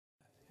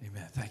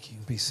Amen. Thank you.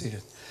 Be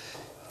seated.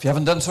 If you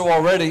haven't done so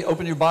already,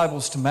 open your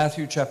Bibles to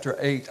Matthew chapter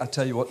 8. I'll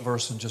tell you what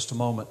verse in just a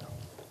moment.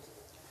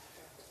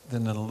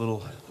 Then in a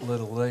little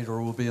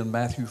later, we'll be in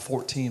Matthew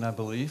 14, I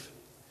believe.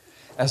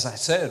 As I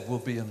said, we'll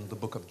be in the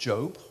book of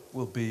Job.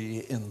 We'll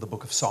be in the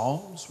book of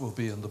Psalms. We'll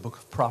be in the book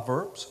of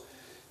Proverbs.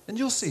 And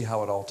you'll see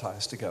how it all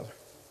ties together.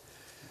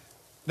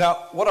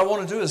 Now, what I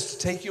want to do is to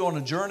take you on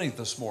a journey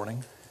this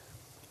morning,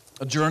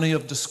 a journey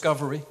of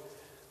discovery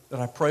that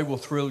I pray will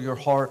thrill your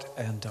heart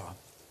and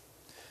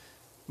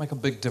make a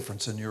big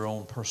difference in your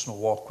own personal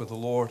walk with the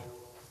Lord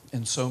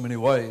in so many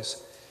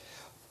ways.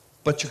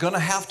 But you're going to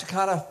have to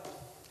kind of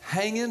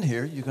hang in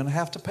here. You're going to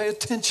have to pay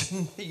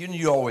attention.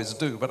 You always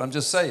do, but I'm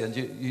just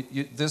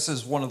saying, this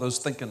is one of those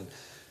thinking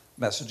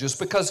messages,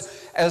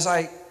 because as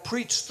I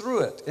preach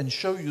through it and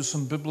show you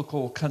some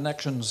biblical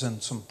connections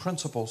and some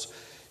principles,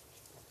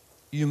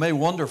 you may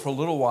wonder for a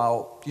little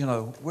while,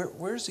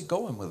 where is he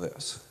going with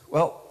this?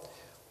 Well,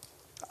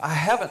 I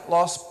have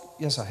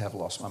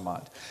lost my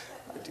mind.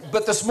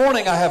 But this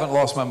morning I haven't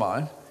lost my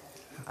mind.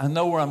 I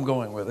know where I'm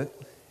going with it,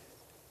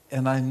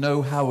 and I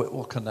know how it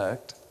will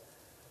connect.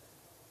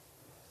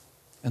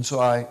 And so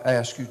I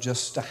ask you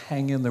just to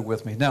hang in there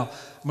with me. Now,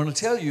 I'm going to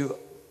tell you,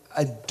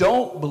 I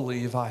don't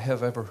believe I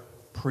have ever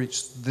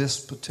preached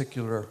this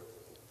particular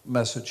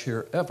message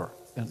here ever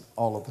in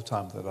all of the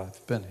time that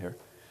I've been here.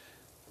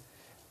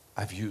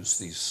 I've used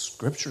these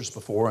scriptures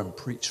before and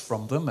preached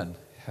from them and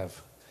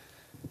have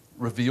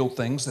revealed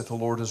things that the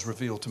Lord has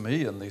revealed to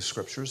me in these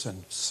scriptures,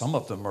 and some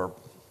of them are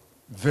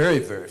very,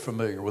 very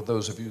familiar with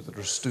those of you that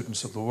are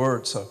students of the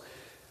Word.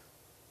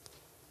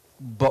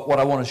 But what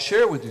I want to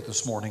share with you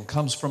this morning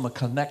comes from a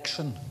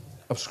connection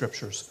of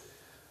scriptures,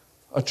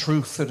 a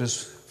truth that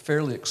is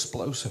fairly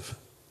explosive.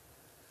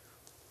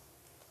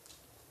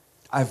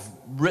 I've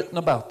written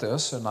about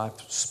this, and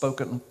I've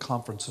spoken at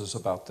conferences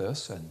about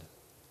this, and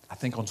I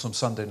think on some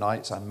Sunday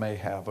nights I may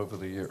have over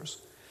the years.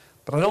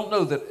 But I don't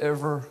know that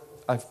ever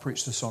I've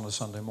preached this on a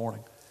Sunday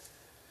morning.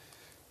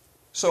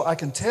 So I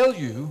can tell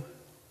you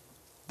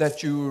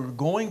that you're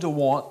going to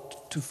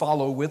want to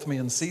follow with me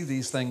and see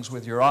these things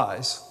with your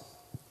eyes.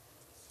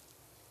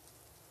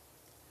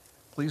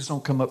 Please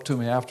don't come up to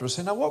me after and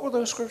say, now what were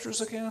those scriptures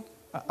again?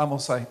 I'm going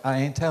to say, I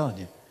ain't telling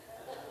you.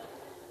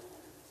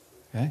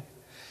 Okay?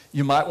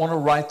 You might want to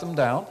write them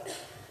down.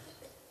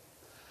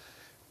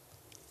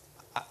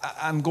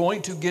 I'm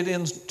going to get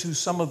into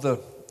some of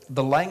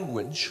the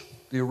language,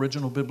 the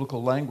original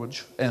biblical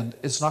language, and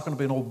it's not going to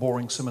be an old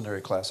boring seminary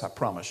class, I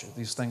promise you.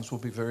 These things will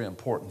be very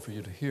important for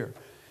you to hear.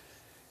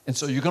 And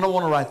so you're going to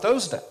want to write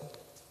those down.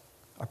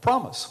 I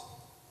promise.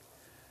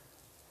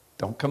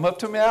 Don't come up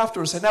to me after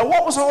and say, now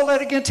what was all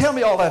that again? Tell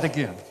me all that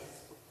again.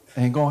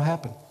 Ain't going to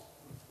happen.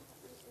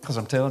 Because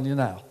I'm telling you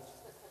now.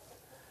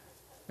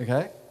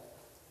 Okay?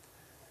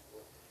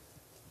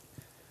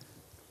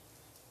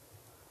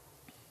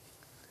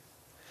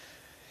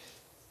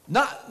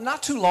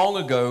 Not too long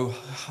ago,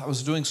 I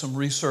was doing some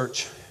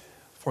research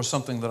for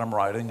something that I'm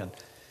writing,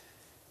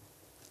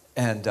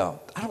 and I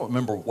don't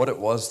remember what it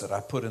was that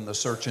I put in the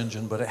search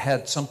engine, but it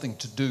had something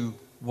to do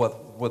with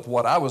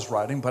what I was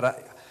writing.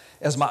 But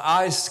as my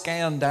eyes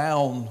scanned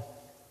down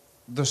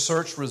the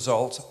search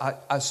results,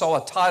 I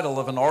saw a title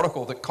of an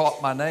article that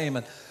caught my name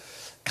and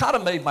kind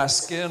of made my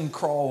skin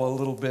crawl a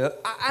little bit.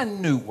 I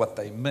knew what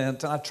they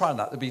meant, and I try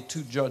not to be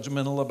too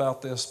judgmental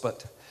about this,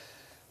 but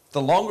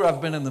the longer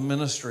I've been in the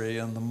ministry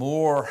and the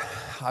more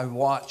I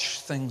watch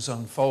things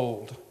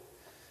unfold.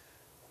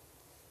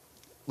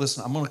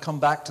 Listen, I'm going to come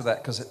back to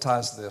that because it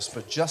ties to this,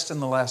 but just in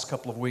the last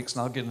couple of weeks,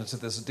 and I'll get into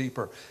this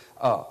deeper,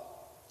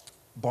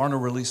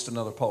 Barna released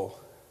another poll.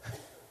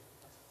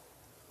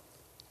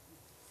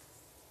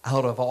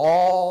 Out of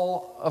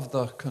all of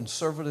the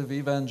conservative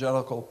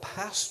evangelical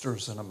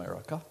pastors in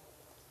America,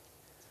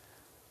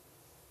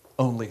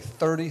 only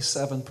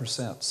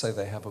 37% say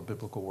they have a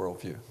biblical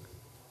worldview.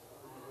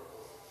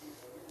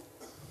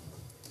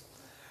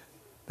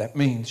 That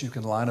means you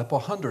can line up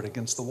 100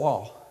 against the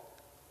wall.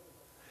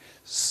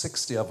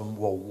 60 of them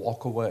will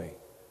walk away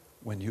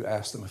when you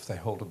ask them if they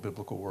hold a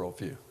biblical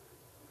worldview.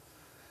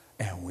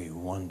 And we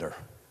wonder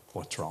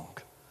what's wrong.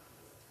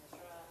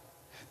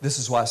 This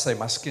is why I say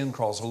my skin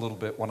crawls a little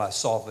bit when I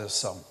saw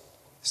this.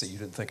 See, you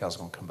didn't think I was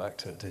going to come back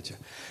to it, did you?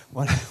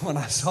 When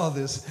I saw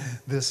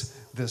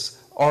this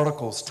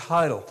article's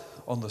title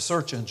on the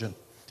search engine,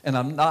 and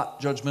I'm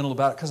not judgmental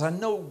about it because I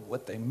know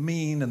what they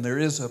mean and there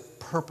is a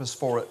purpose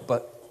for it,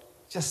 but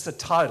just the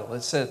title,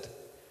 it said,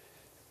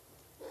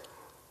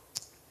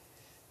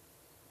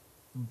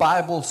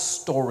 Bible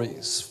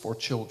Stories for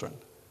Children.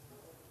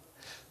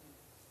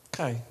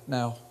 Okay,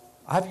 now,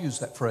 I've used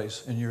that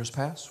phrase in years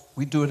past.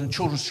 We do it in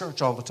children's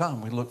church all the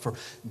time. We look for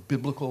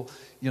biblical,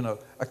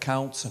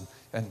 accounts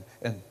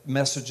and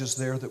messages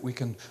there that we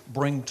can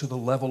bring to the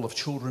level of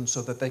children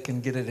so that they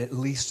can get it at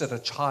least at a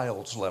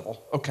child's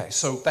level. Okay,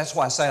 so that's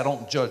why I say I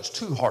don't judge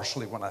too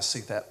harshly when I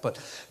see that. But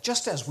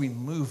just as we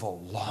move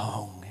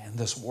along in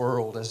this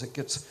world, as it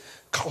gets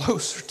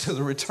closer to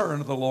the return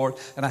of the Lord.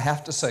 And I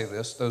have to say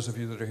this, those of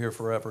you that are here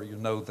forever, you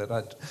know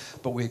that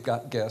but we've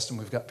got guests and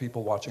we've got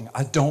people watching.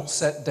 I don't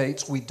set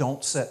dates, we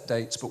don't set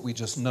dates, but we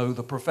just know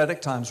the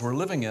prophetic times we're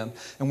living in,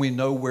 and we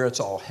know where it's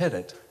all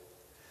headed.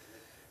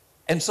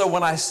 And so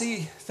when I see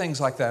things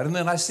like that, and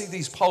then I see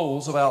these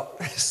polls,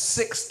 about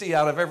 60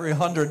 out of every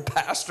 100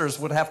 pastors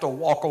would have to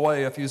walk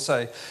away if you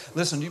say,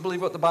 listen, do you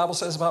believe what the Bible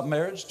says about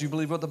marriage? Do you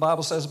believe what the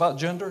Bible says about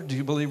gender? Do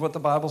you believe what the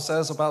Bible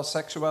says about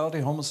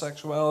sexuality,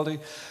 homosexuality,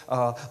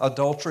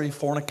 adultery,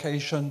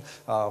 fornication?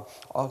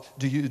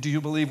 Do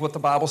you believe what the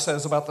Bible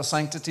says about the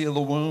sanctity of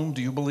the womb?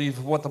 Do you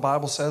believe what the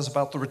Bible says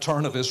about the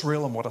return of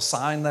Israel and what a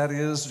sign that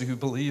is? Do you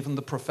believe in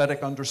the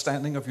prophetic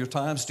understanding of your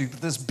times? Do you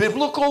this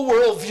biblical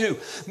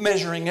worldview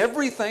measuring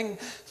everything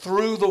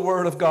through the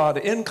Word of God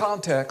in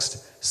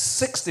context?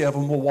 60 of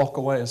them will walk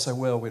away and say,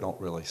 well, we don't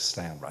really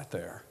stand right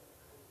there.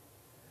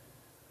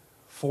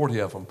 40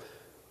 of them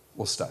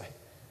will stay.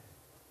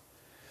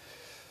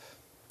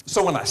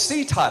 So when I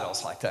see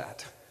titles like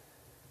that,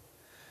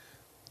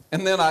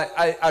 and then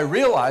I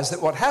realize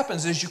that what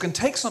happens is you can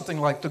take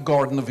something like the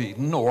Garden of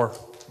Eden or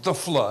the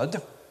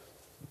flood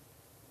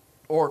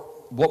or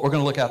what we're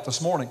going to look at this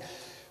morning,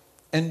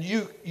 and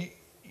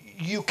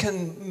you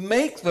can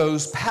make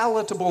those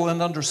palatable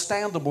and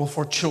understandable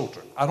for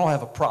children. I don't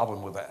have a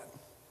problem with that.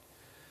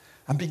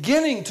 I'm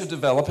beginning to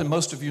develop, and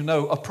most of you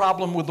know, a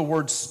problem with the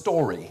word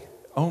story,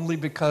 only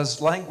because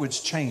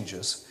language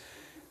changes.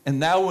 And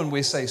now when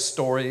we say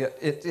story,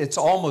 it's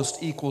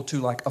almost equal to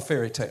like a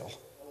fairy tale.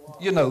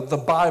 You know, the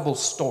Bible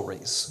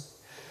stories.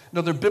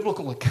 No, they're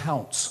biblical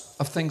accounts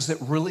of things that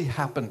really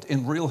happened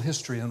in real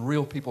history and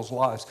real people's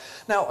lives.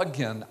 Now,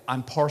 again,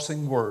 I'm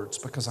parsing words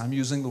because I'm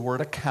using the word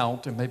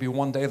account, and maybe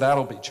one day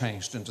that'll be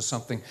changed into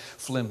something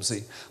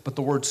flimsy. But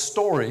the word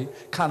story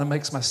kind of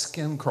makes my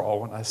skin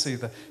crawl when I see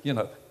the,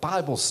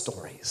 Bible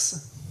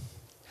stories.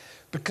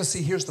 Because,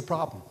 see, here's the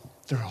problem.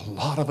 There are a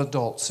lot of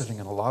adults sitting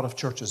in a lot of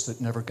churches that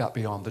never got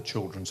beyond the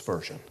children's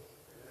version.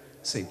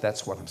 See,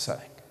 that's what I'm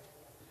saying.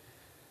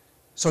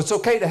 So it's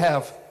okay to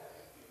have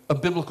a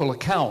biblical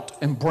account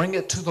and bring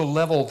it to the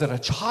level that a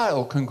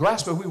child can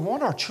grasp it. We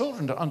want our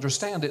children to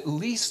understand at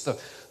least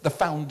the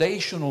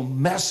foundational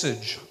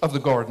message of the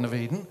Garden of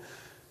Eden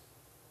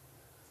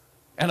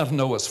and of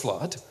Noah's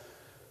flood.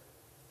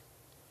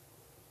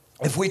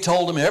 If we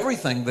told them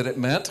everything that it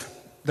meant,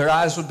 their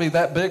eyes would be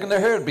that big and their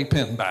hair would be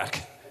pinned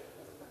back.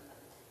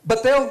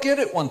 But they'll get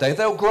it one day.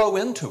 They'll grow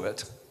into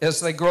it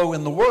as they grow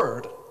in the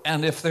Word.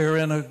 And if they're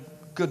in a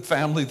good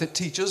family that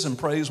teaches and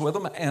prays with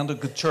them, and a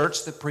good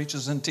church that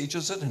preaches and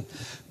teaches it, and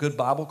good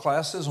Bible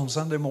classes on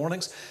Sunday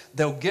mornings,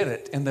 they'll get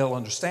it and they'll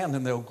understand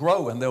and they'll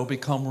grow and they'll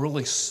become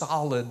really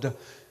solid,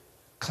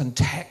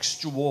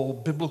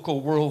 contextual,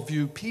 biblical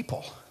worldview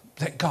people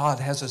that God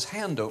has his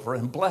hand over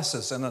and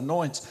blesses and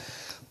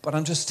anoints. But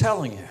I'm just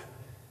telling you,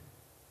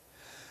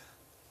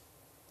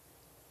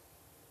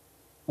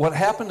 what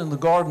happened in the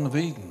Garden of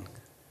Eden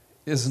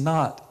is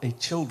not a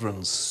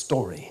children's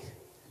story.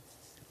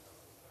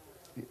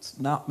 It's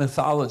not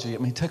mythology. I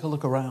mean, take a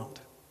look around.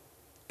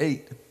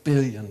 8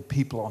 billion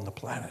people on the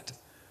planet.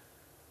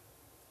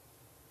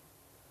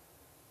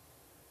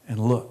 And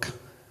look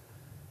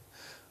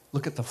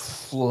at the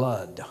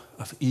flood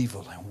of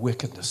evil and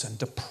wickedness and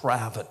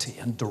depravity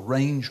and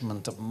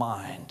derangement of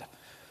mind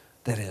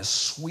that is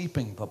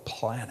sweeping the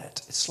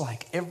planet. It's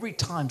like every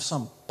time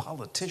some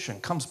politician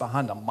comes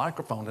behind a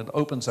microphone and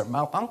opens their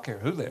mouth, I don't care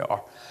who they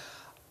are,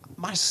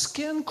 my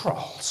skin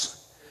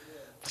crawls.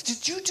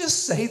 Did you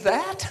just say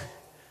that?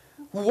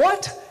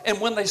 What? And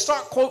when they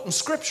start quoting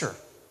scripture,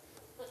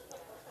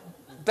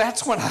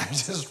 that's when I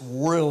just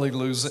really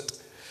lose it.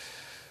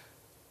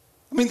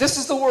 I mean, this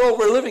is the world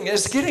we're living in.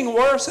 It's getting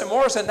worse and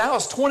worse, and now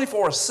it's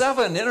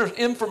 24/7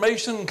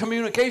 information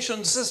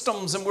communication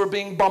systems, and we're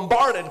being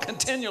bombarded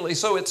continually,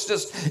 so it's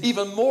just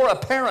even more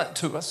apparent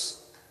to us.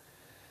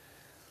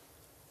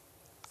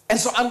 And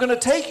so I'm going to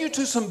take you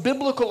to some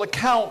biblical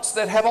accounts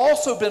that have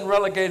also been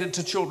relegated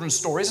to children's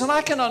stories, and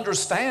I can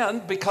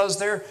understand because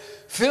they're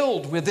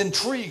filled with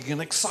intrigue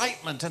and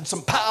excitement and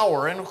some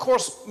power and, of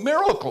course,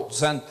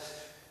 miracles and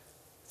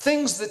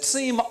things that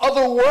seem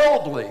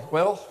otherworldly.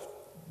 Well,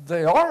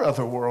 they are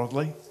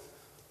otherworldly.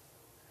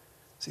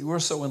 See, we're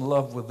so in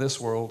love with this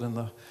world and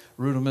the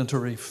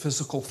rudimentary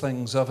physical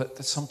things of it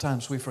that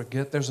sometimes we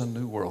forget there's a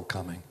new world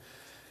coming.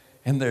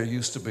 And there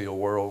used to be a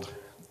world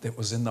that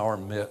was in our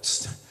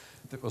midst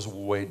that was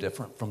way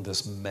different from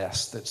this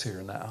mess that's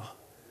here now.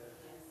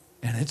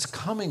 And it's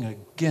coming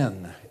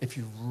again. If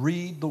you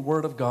read the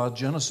Word of God,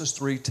 Genesis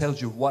 3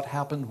 tells you what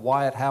happened,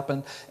 why it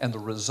happened, and the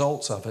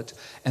results of it.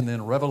 And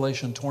then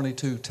Revelation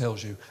 22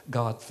 tells you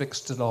God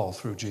fixed it all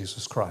through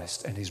Jesus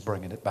Christ, and he's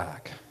bringing it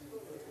back.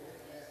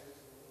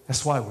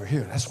 That's why we're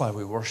here. That's why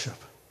we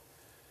worship.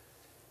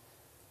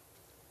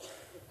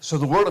 So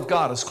the Word of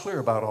God is clear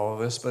about all of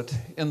this, but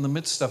in the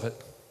midst of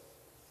it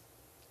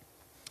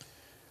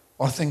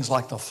are things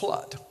like the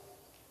flood,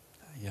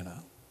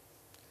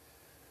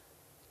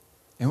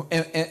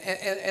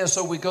 And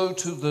so we go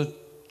to the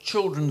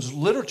children's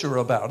literature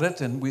about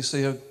it, and we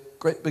see a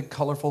great big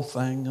colorful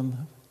thing,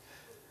 and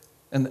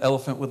An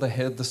elephant with a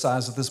head the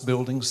size of this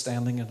building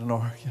standing in an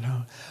ark,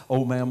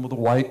 old man with a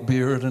white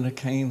beard and a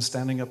cane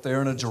standing up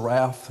there, and a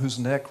giraffe whose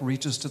neck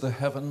reaches to the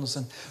heavens,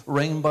 and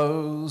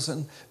rainbows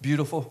and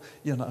beautiful,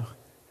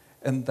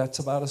 And that's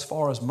about as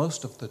far as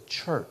most of the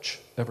church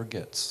ever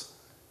gets.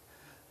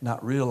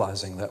 Not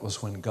realizing that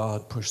was when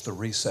God pushed the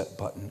reset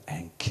button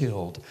and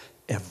killed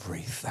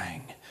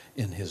everything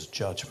in his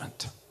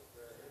judgment,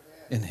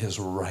 in his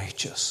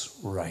righteous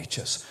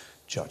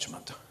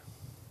judgment.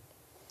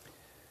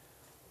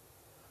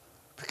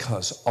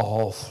 Because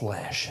all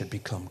flesh had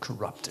become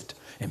corrupted,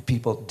 and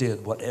people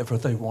did whatever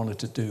they wanted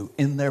to do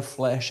in their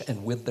flesh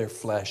and with their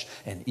flesh,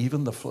 and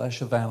even the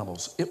flesh of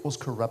animals. It was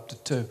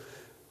corrupted too.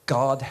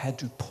 God had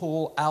to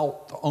pull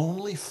out the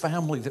only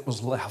family that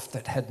was left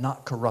that had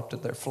not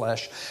corrupted their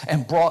flesh,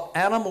 and brought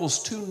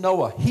animals to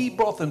Noah. He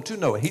brought them to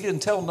Noah. He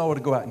didn't tell Noah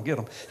to go out and get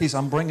them. He said,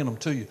 I'm bringing them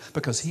to you,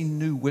 because he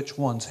knew which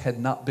ones had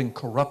not been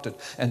corrupted.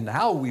 And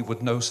now we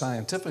would know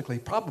scientifically,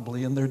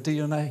 probably in their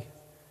DNA.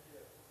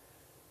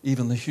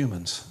 Even the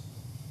humans.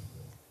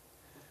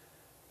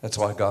 That's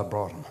why God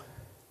brought them.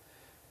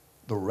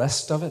 The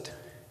rest of it,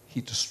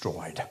 he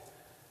destroyed.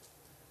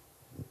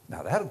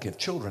 Now that'll give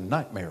children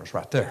nightmares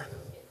right there.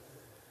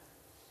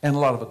 And a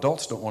lot of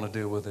adults don't want to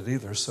deal with it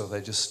either, so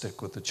they just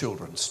stick with the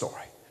children's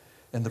story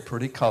and the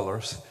pretty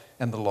colors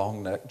and the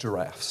long-necked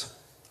giraffes.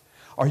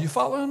 Are you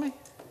following me?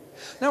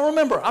 Now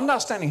remember, I'm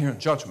not standing here in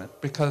judgment,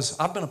 because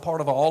I've been a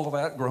part of all of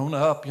that, grown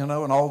up, in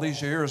all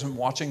these years, and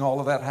watching all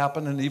of that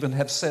happen, and even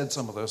have said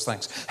some of those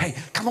things. Hey,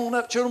 come on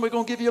up, children, we're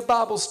going to give you a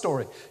Bible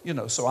story.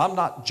 So I'm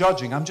not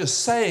judging. I'm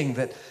just saying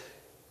that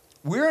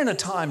we're in a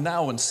time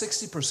now when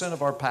 60%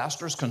 of our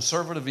pastors,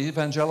 conservative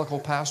evangelical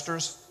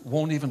pastors,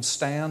 won't even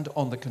stand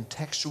on the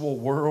contextual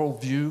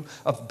worldview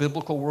of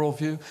biblical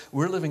worldview.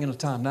 We're living in a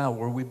time now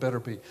where we better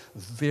be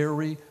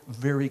very,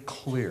 very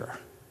clear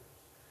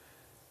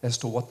as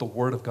to what the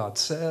Word of God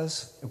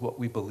says and what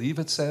we believe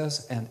it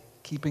says, and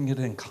keeping it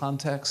in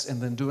context,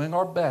 and then doing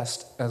our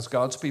best as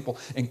God's people,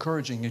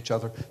 encouraging each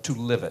other to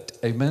live it.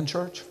 Amen,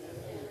 church?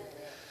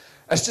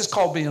 That's just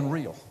called being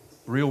real.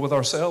 Real with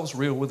ourselves,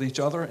 real with each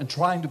other, and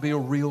trying to be a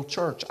real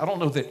church. I don't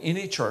know that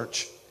any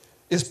church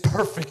is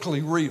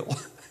perfectly real.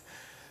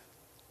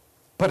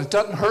 But it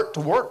doesn't hurt to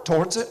work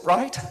towards it,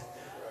 right?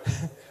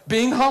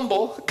 Being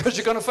humble, because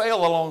you're going to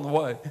fail along the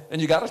way.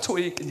 And you got to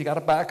tweak, and you got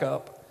to back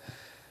up.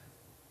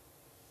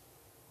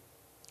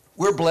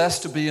 We're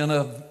blessed to be in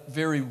a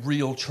very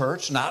real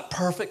church. Not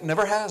perfect,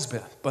 never has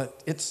been,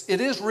 but it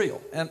is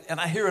real. And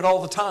I hear it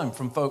all the time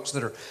from folks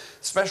that are,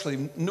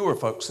 especially newer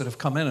folks that have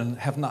come in and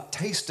have not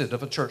tasted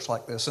of a church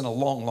like this in a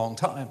long, long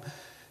time.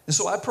 And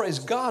so I praise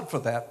God for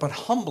that, but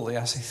humbly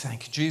I say,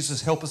 thank you,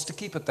 Jesus, help us to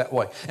keep it that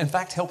way. In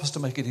fact, help us to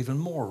make it even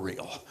more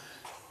real.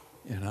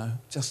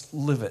 Just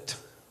live it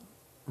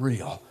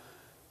real.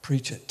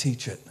 Preach it,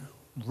 teach it,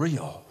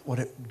 real, what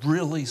it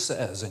really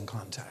says in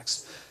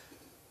context.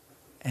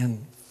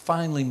 And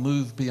finally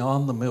move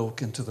beyond the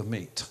milk into the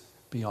meat,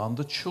 beyond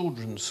the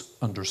children's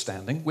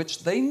understanding,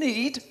 which they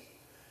need,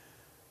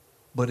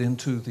 but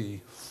into the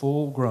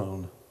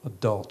full-grown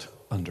adult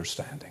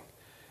understanding.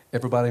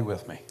 Everybody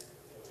with me?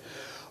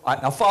 All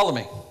right, now follow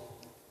me.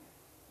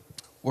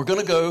 We're going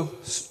to go,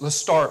 let's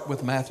start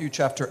with Matthew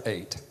chapter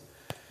 8,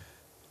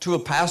 to a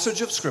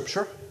passage of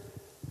Scripture.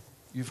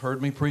 You've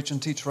heard me preach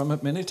and teach from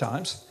it many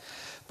times,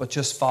 but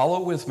just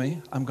follow with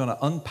me. I'm going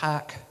to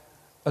unpack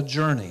a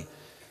journey.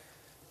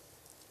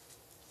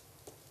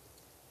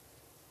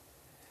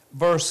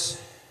 Verse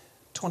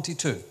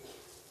 22.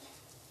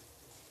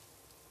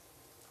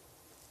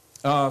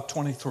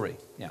 23,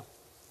 yeah.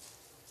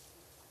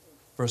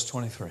 Verse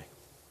 23.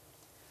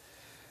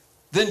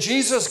 Then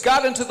Jesus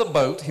got into the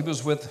boat. He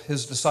was with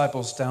his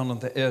disciples down on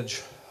the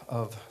edge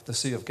of the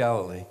Sea of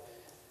Galilee.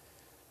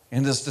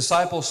 And his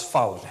disciples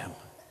followed him.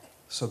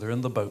 So they're in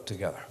the boat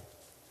together.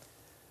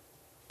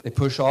 They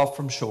push off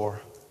from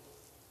shore.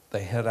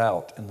 They head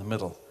out in the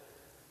middle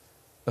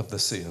of the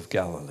Sea of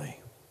Galilee.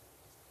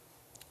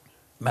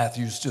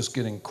 Matthew's just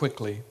getting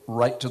quickly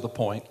right to the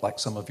point, like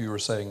some of you are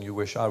saying you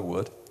wish I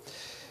would.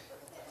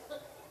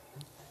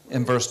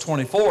 In verse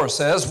 24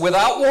 says,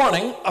 without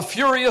warning, a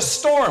furious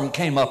storm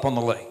came up on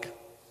the lake,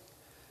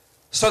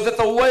 so that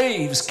the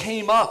waves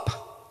came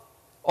up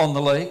on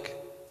the lake,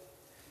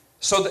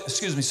 so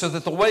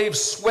that the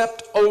waves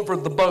swept over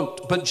the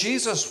boat. But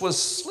Jesus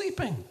was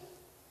sleeping.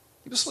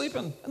 He was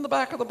sleeping in the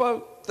back of the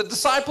boat. The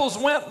disciples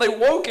went, they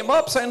woke him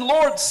up saying,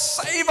 Lord,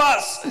 save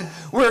us.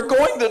 We're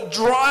going to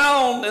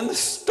drown in the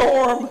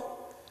storm.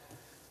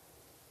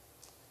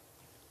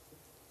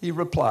 He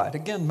replied.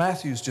 Again,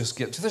 Matthew's just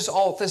getting,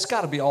 there's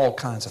got to be all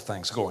kinds of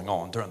things going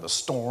on during the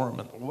storm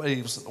and the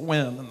waves and the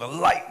wind and the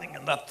lightning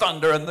and the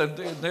thunder, and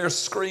they're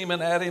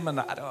screaming at him,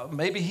 and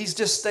maybe he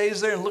just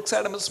stays there and looks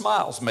at him and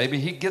smiles. Maybe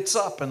he gets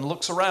up and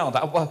looks around,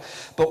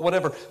 but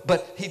whatever.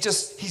 But he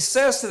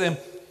says to them,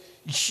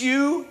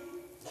 you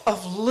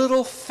of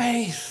little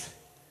faith,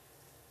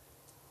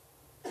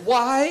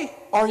 why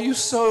are you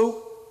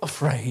so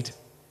afraid?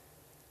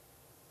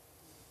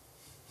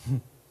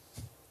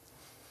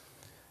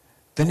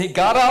 Then he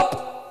got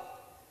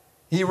up,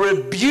 He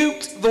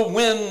rebuked the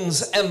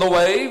winds and the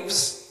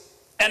waves,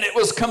 and it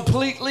was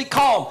completely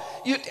calm.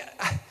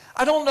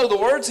 I don't know the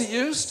words he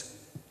used,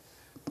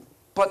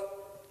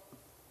 but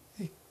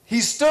he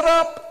stood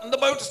up, and the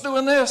boat's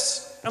doing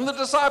this, and the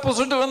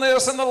disciples are doing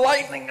this, and the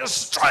lightning is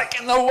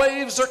striking, the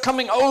waves are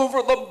coming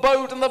over the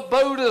boat, and the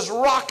boat is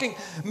rocking.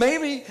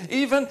 Maybe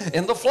even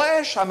in the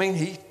flesh,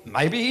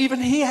 maybe even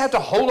he had to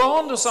hold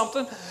on to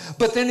something,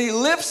 but then he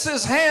lifts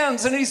his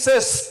hands and he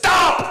says,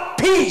 "Stop,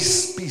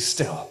 peace, be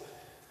still."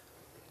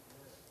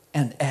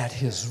 And at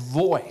his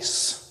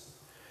voice,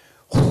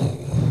 and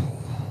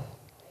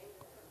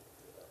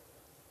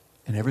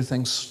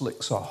everything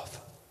slicks off.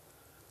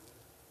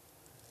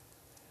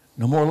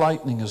 No more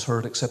lightning is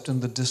heard except in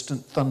the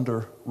distant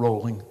thunder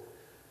rolling.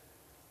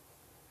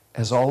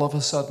 As all of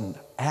a sudden,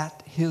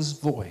 at his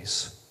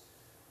voice,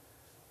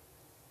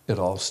 it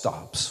all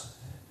stops.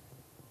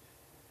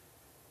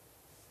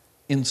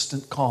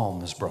 Instant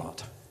calm is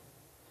brought.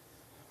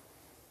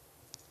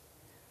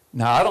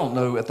 Now, I don't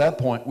know at that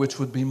point which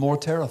would be more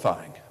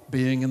terrifying,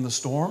 being in the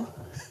storm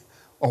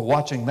or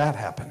watching that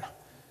happen.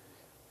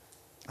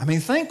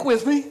 Think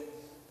with me.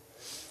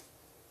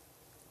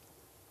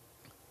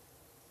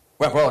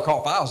 Well, of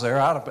course, if I was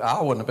there,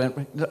 I wouldn't have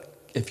been.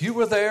 If you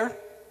were there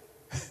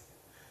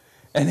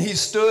and he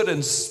stood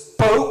and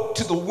spoke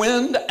to the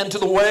wind and to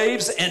the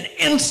waves, and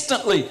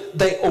instantly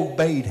they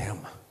obeyed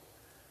him.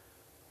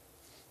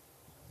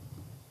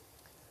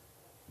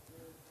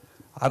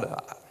 I'd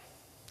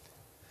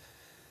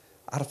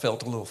have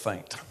felt a little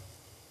faint.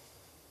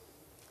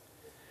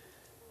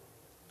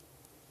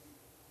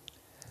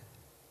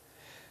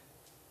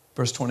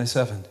 Verse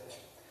 27,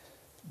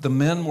 the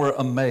men were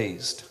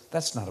amazed.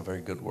 That's not a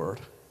very good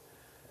word.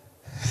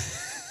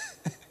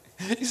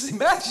 You see,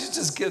 Matthew's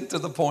just getting to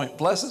the point.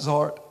 Bless his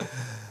heart.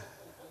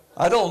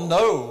 I don't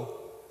know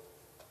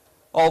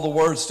all the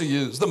words to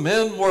use. The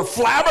men were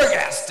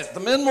flabbergasted. The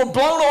men were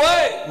blown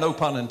away. No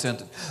pun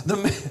intended. The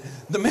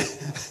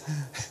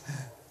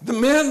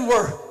men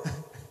were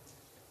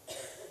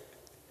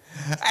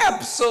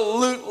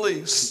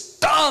absolutely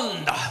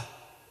stunned.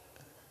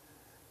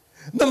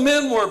 The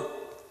men were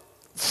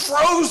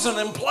frozen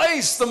in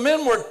place. The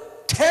men were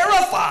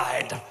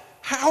terrified.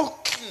 How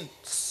can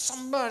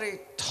somebody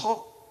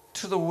talk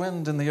to the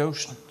wind and the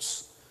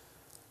oceans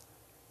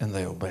and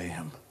they obey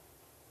him?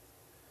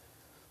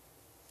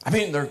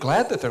 They're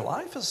glad that their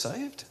life is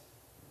saved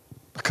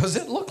because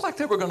it looked like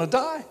they were going to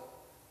die.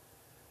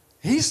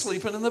 He's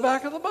sleeping in the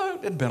back of the boat.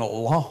 It'd been a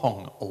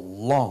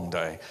long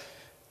day.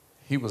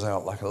 He was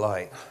out like a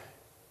light.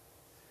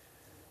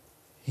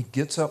 He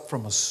gets up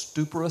from a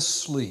stupor of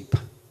sleep,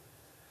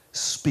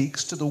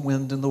 speaks to the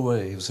wind and the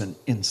waves, and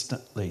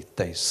instantly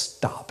they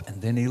stop.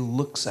 And then he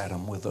looks at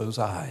them with those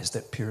eyes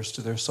that pierce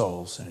to their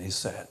souls, and he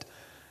said,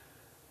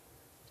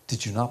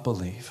 "Did you not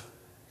believe?"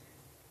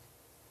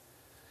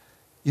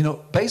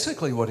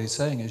 Basically what he's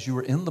saying is, you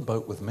were in the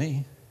boat with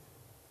me.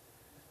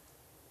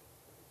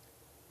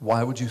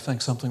 Why would you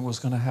think something was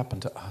going to happen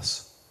to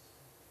us?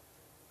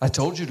 I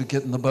told you to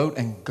get in the boat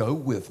and go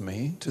with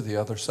me to the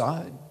other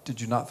side.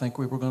 Did you not think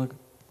we were going to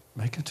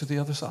make it to the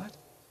other side?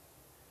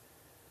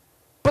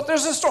 But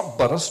there's a storm.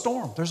 But a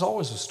storm. There's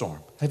always a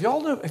storm. Have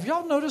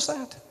y'all noticed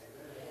that?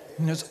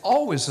 And there's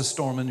always a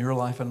storm in your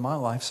life and my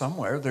life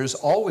somewhere. There's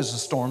always a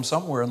storm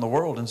somewhere in the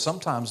world, and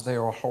sometimes they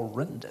are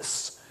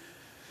horrendous.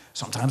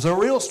 Sometimes they're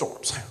real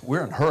storms.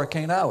 We're in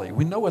Hurricane Alley.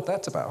 We know what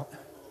that's about.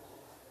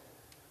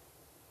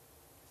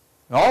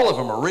 All of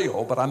them are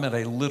real, but I meant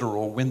a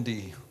literal,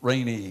 windy,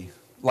 rainy,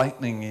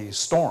 lightning-y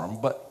storm.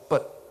 But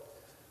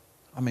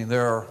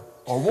there are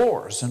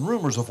wars and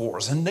rumors of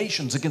wars and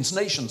nations against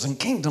nations and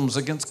kingdoms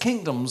against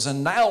kingdoms.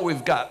 And now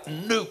we've got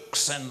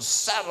nukes and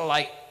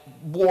satellite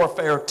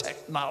warfare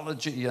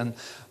technology and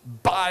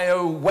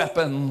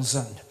bioweapons.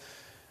 And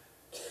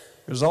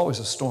there's always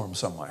a storm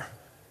somewhere.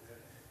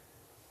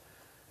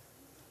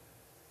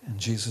 And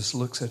Jesus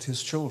looks at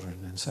his children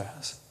and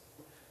says,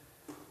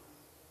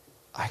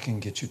 I can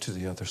get you to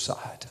the other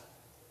side.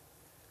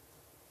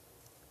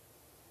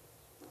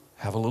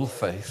 Have a little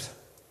faith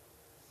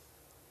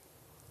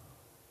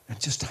and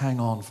just hang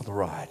on for the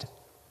ride.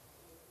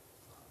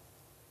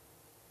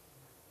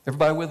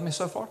 Everybody with me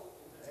so far?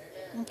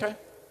 Okay.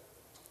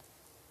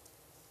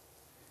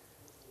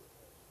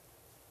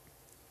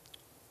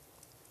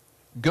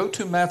 Go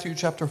to Matthew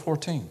chapter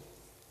 14.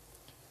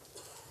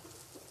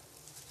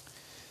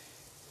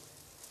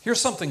 Here's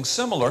something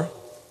similar,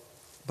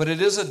 but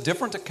it is a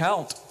different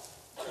account.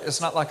 It's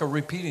not like a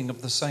repeating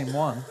of the same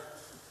one.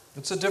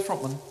 It's a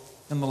different one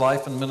in the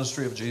life and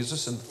ministry of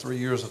Jesus in the 3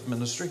 years of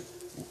ministry.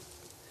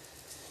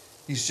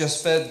 He's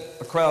just fed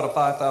a crowd of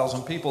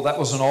 5,000 people. That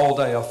was an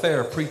all-day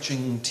affair,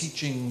 preaching,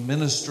 teaching,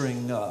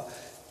 ministering,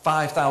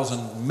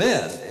 5,000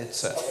 men, it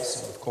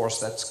says. And of course,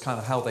 that's kind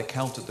of how they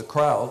counted the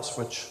crowds,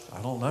 which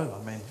I don't know.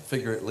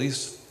 Figure at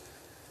least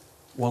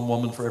one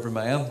woman for every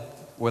man,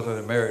 whether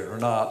they're married or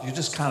not. You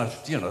just kind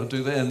of,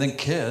 do that. And then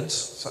kids,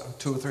 so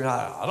 2 or 3,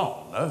 I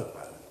don't know,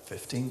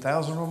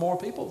 15,000 or more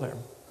people there.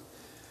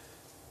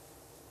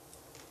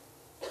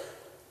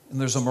 And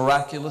there's a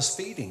miraculous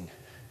feeding.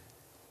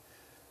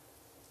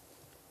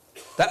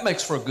 That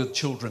makes for a good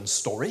children's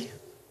story.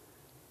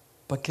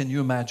 But can you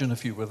imagine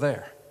if you were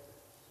there?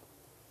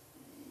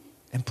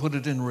 And put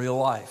it in real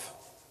life.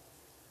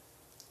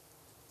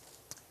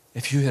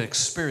 If you had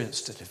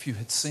experienced it, if you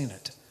had seen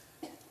it.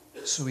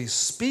 So he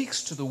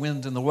speaks to the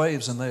wind and the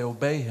waves and they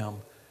obey him.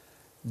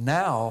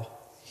 Now,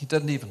 he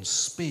doesn't even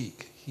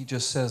speak. He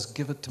just says,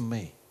 give it to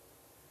me.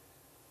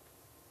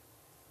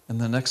 And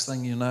the next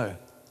thing you know,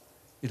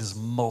 it is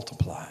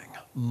multiplying,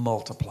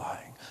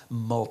 multiplying,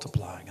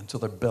 multiplying until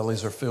their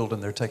bellies are filled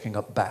and they're taking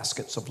up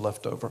baskets of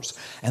leftovers.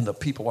 And the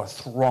people are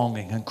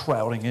thronging and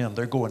crowding in.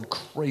 They're going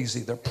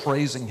crazy. They're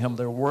praising him.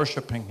 They're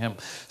worshiping him.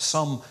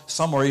 Some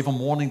are even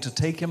wanting to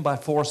take him by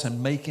force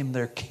and make him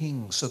their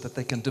king so that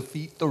they can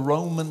defeat the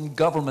Roman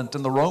government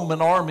and the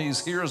Roman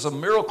armies. Here's a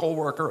miracle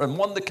worker and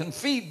one that can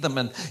feed them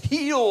and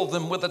heal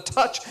them with a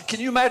touch. Can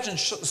you imagine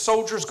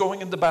soldiers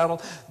going into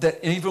battle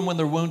that even when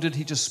they're wounded,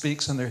 he just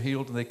speaks and they're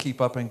healed and they keep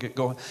up and get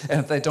going. And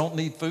if they don't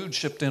need food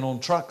shipped in on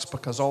trucks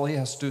because all he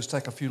has to do is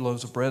take a few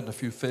loaves of bread and a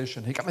few fish.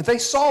 And they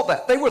saw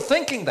that. They were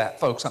thinking that,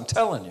 folks, I'm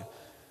telling you.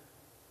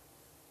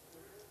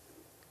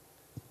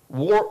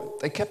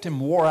 They kept him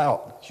wore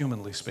out,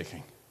 humanly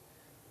speaking.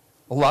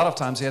 A lot of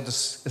times he had to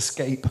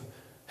escape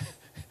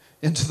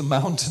into the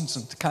mountains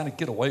and to kind of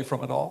get away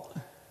from it all.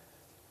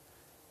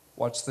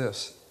 Watch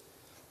this.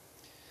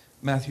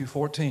 Matthew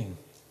 14,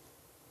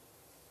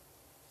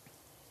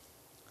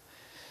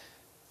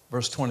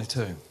 verse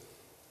 22.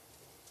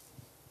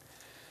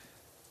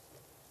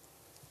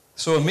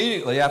 So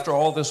immediately after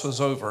all this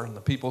was over and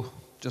the people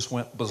just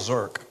went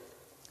berserk,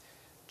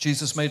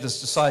 Jesus made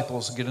his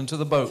disciples get into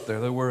the boat. There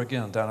they were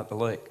again down at the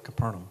lake,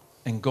 Capernaum,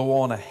 and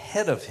go on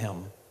ahead of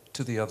him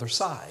to the other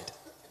side.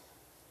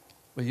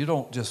 Well, you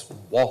don't just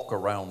walk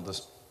around the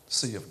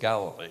Sea of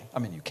Galilee. I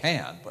mean, you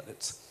can, but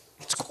it's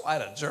quite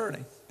a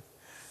journey.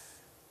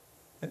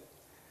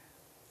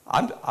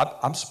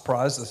 I'm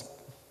surprised.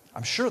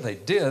 I'm sure they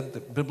did. The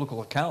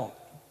biblical account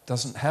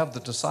doesn't have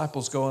the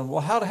disciples going,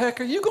 well, how the heck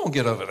are you going to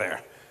get over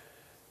there?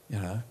 You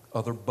know,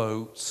 other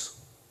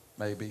boats,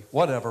 maybe,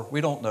 whatever.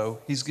 We don't know.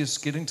 He's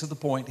just getting to the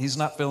point. He's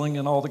not filling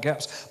in all the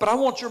gaps. But I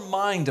want your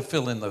mind to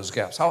fill in those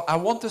gaps. I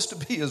want this to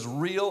be as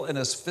real and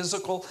as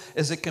physical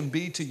as it can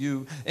be to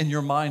you in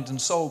your mind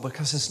and soul,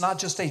 because it's not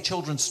just a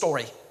children's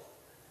story.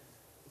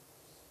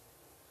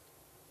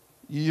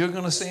 You're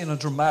going to see in a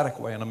dramatic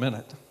way in a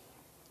minute.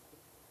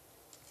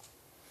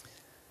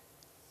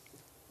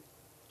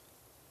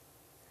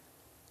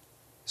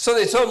 So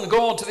they told him to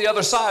go on to the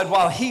other side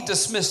while he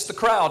dismissed the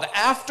crowd.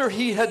 After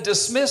he had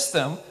dismissed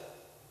them,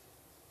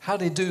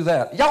 how'd he do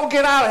that? Y'all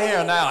get out of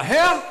here now,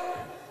 huh?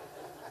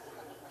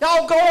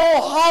 Y'all go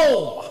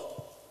on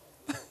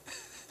home.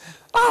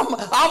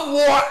 I'm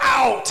wore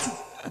out.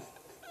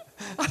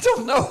 I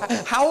don't know.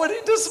 How would he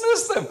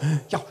dismiss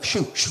them? Y'all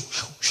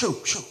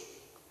shoot.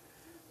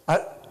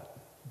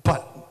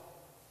 But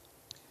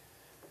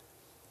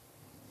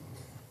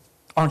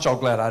aren't y'all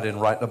glad I didn't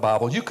write the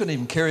Bible? You couldn't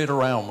even carry it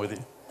around with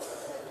you.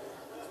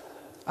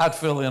 I'd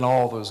fill in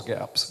all those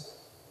gaps.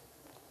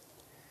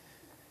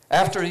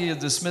 After he had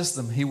dismissed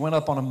them, he went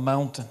up on a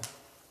mountain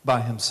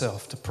by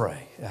himself to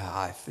pray.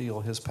 I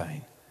feel his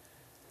pain.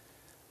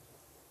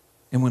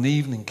 And when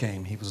evening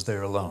came, he was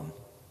there alone.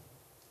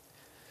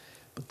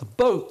 But the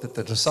boat that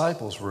the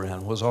disciples were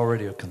in was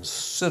already a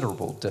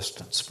considerable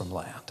distance from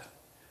land.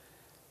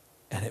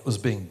 And it was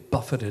being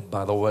buffeted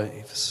by the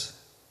waves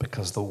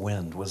because the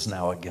wind was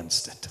now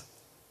against it.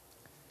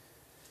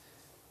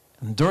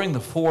 And during the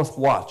fourth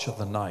watch of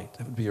the night,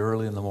 it would be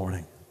early in the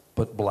morning,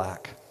 but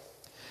black,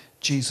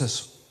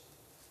 Jesus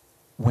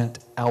went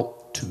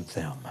out to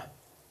them,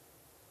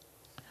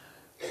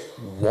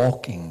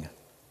 walking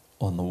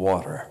on the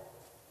water.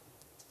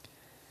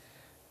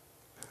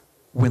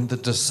 When the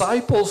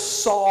disciples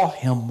saw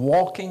him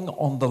walking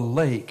on the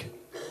lake,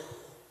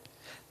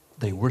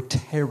 they were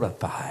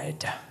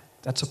terrified.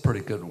 That's a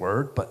pretty good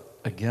word, but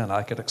again,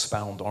 I could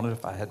expound on it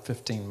if I had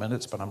 15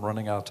 minutes, but I'm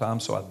running out of time,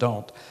 so I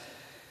don't.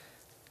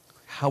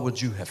 How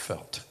would you have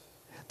felt?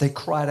 They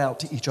cried out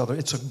to each other,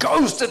 it's a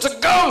ghost, it's a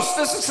ghost,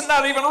 this is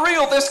not even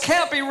real, this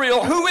can't be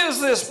real, who is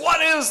this, what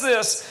is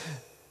this?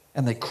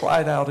 And they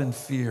cried out in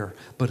fear,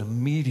 but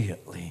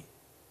immediately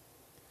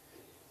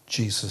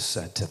Jesus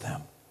said to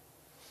them,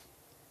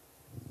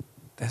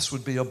 this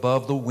would be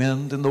above the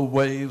wind and the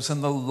waves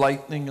and the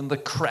lightning and the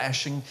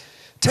crashing,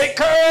 take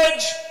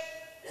courage,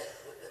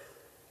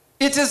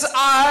 it is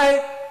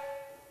I,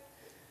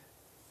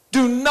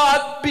 do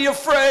not be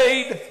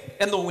afraid.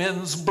 And the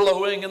wind's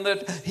blowing and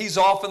he's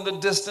off in the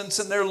distance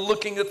and they're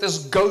looking at this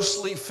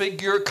ghostly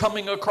figure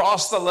coming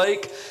across the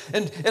lake.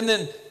 And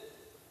then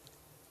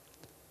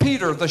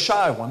Peter, the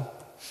shy one,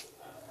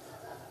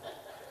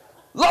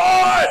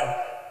 Lord,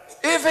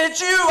 if it's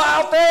you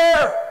out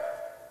there,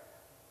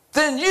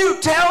 then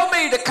you tell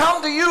me to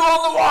come to you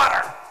on the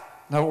water.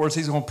 In other words,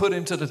 he's going to put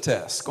him to the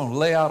test, going to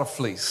lay out a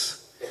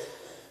fleece.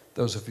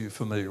 Those of you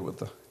familiar with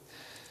the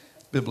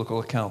biblical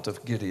account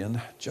of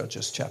Gideon,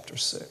 Judges chapter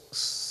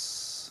 6.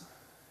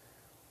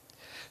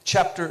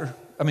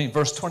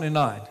 Verse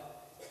 29.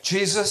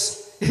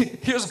 Jesus,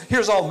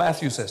 here's all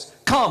Matthew says.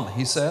 Come,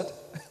 he said.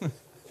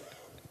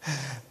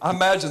 I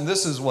imagine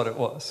this is what it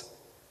was.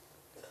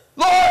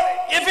 Lord,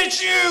 if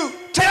it's you,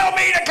 tell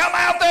me to come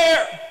out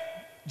there.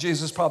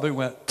 Jesus probably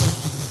went,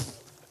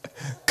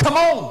 come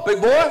on,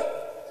 big boy.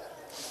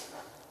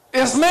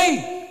 It's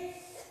me.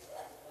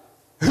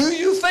 Who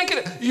you think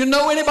it is? You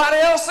know anybody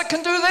else that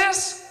can do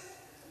this?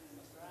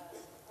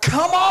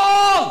 Come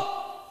on.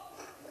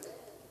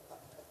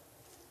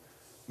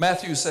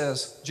 Matthew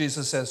says,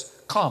 Jesus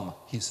says, come,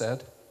 he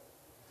said.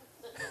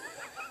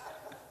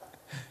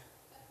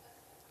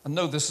 I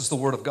know this is the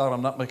word of God.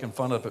 I'm not making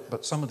fun of it,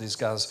 but some of these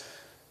guys,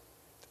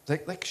 they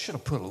should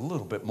have put a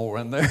little bit more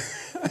in there.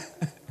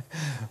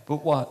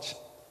 But watch.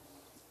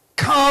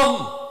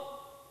 Come.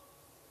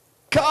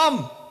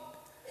 Come.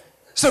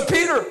 So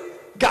Peter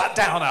got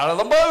down out of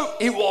the boat.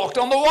 He walked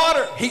on the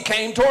water. He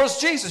came towards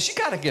Jesus. You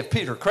got to give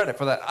Peter credit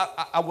for that.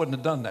 I wouldn't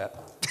have done that.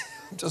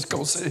 I'm just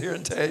going to sit here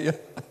and tell you.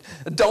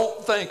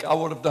 Don't think I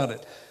would have done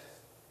it.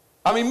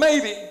 I mean,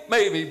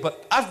 maybe,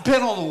 but I've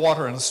been on the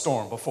water in a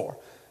storm before.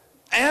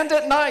 And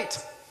at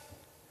night.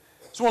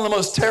 It's one of the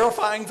most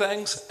terrifying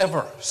things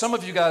ever. Some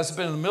of you guys have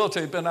been in the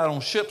military, been out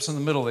on ships in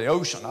the middle of the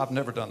ocean. I've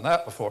never done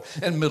that before,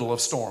 in the middle of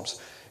storms.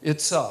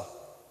 It's, the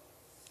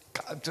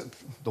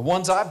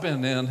ones I've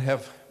been in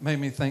have made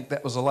me think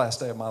that was the last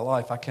day of my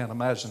life. I can't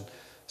imagine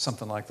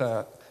something like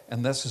that.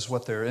 And this is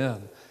what they're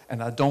in.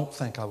 And I don't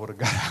think I would have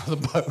got out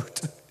of the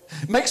boat.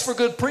 It makes for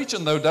good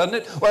preaching, though, doesn't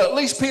it? Well, at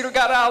least Peter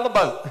got out of the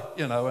boat,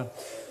 you know. And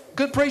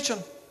good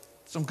preaching.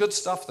 Some good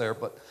stuff there,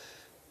 but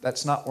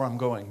that's not where I'm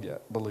going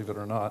yet, believe it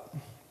or not.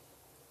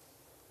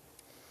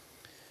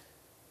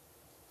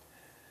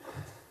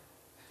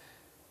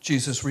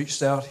 Jesus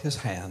reached out his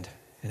hand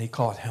and he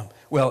caught him.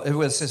 Well,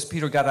 it says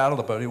Peter got out of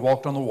the boat. He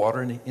walked on the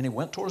water and he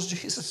went towards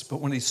Jesus.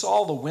 But when he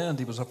saw the wind,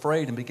 he was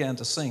afraid and began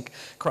to sink,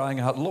 crying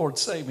out, Lord,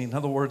 save me. In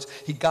other words,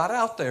 he got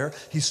out there,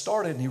 he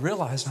started, and he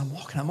realized, I'm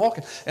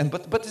walking.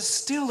 But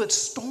it's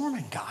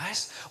storming,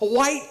 guys.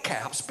 White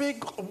caps,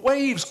 big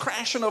waves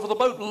crashing over the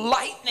boat,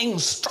 lightning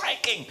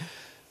striking.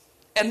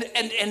 And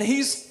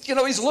he's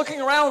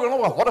looking around going,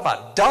 oh, what have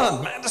I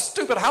done? Man, that's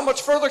stupid. How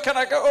much further can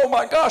I go? Oh,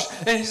 my gosh.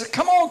 And he said,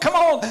 come on.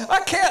 I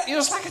can't.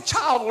 It's like a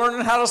child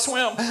learning how to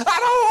swim. I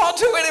don't want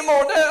to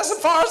anymore. That's as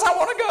far as I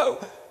want to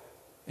go.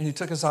 And he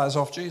took his eyes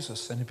off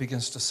Jesus, and he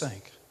begins to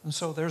sink. And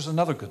so there's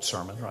another good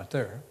sermon right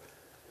there.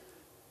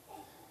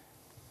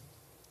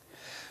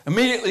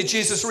 Immediately,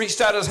 Jesus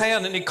reached out his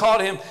hand, and he caught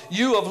him.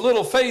 You of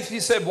little faith, he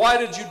said, why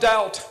did you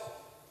doubt?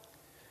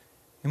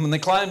 And when they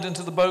climbed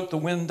into the boat, the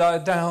wind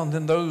died down.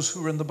 Then those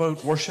who were in the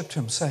boat worshiped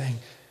him, saying,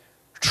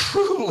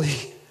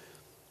 truly,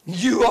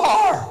 you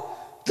are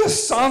the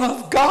Son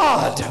of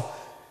God.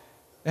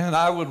 And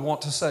I would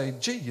want to say,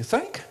 gee, you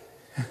think?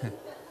 I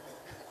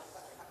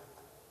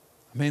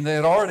mean, they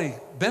had already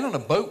been in a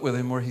boat with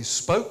him where he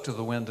spoke to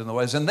the wind and the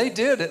waves. And they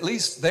did, at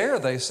least there,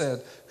 they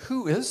said,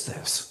 who is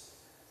this?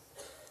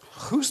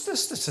 Who's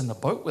this that's in the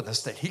boat with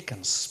us that he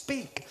can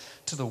speak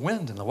to the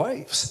wind and the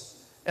waves?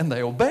 And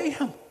they obey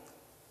him.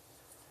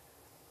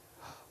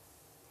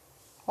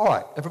 All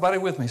right, everybody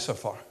with me so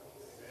far?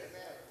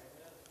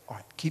 All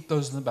right, keep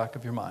those in the back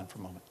of your mind for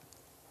a moment.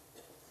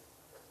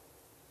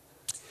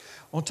 I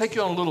want to take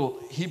you on a little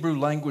Hebrew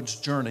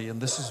language journey, and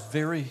this is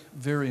very,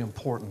 very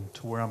important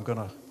to where I'm going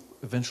to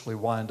eventually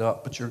wind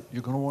up, but you're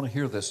going to want to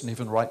hear this and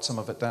even write some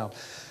of it down.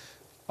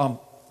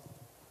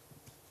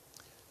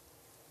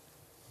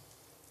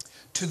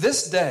 To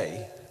this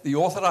day, the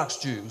Orthodox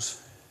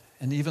Jews,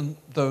 and even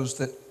those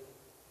that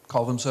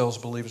call themselves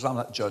believers. I'm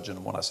not judging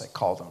them when I say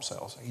call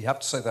themselves. You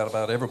have to say that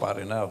about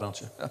everybody now, don't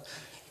you?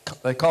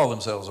 They call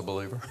themselves a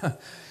believer.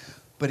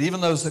 But even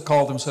those that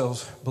call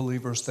themselves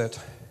believers that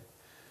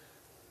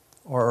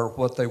are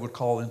what they would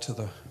call into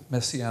the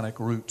Messianic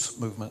roots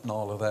movement and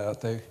all of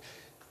that, they,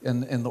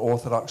 in the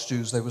Orthodox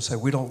Jews, they would say,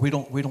 we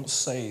don't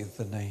say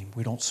the name,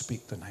 we don't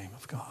speak the name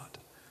of God.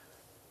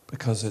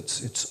 Because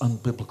it's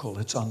unbiblical,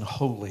 it's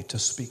unholy to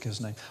speak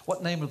his name.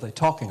 What name are they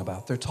talking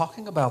about? They're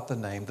talking about the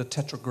name, the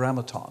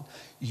tetragrammaton,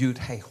 Yud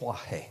He Wah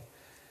He.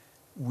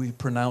 We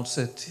pronounce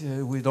it,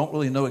 we don't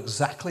really know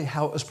exactly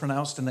how it was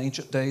pronounced in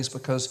ancient days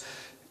because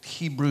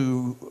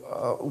Hebrew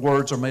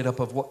words are made up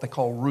of what they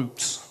call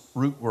root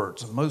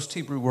words. And most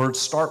Hebrew words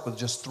start with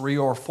just 3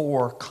 or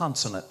 4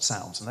 consonant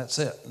sounds, and that's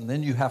it. And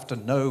then you have to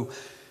know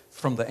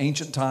from the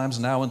ancient times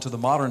now into the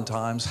modern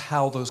times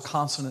how those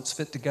consonants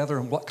fit together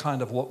and what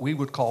kind of what we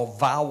would call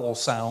vowel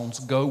sounds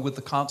go with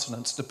the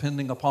consonants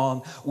depending upon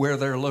where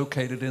they're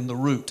located in the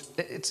root.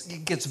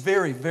 It gets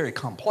very, very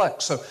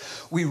complex. So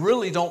we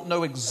really don't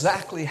know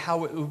exactly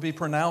how it would be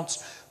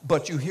pronounced,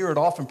 but you hear it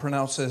often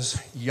pronounced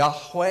as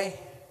Yahweh,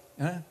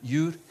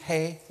 Yud,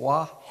 He,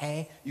 Wah,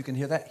 He. You can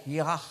hear that,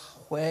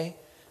 Yahweh,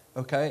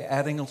 okay,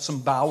 adding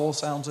some vowel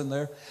sounds in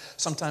there.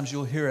 Sometimes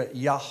you'll hear it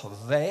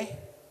Yahweh,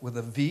 with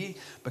a V,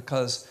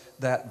 because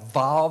that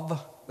Vav,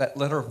 that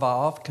letter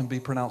Vav can be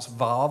pronounced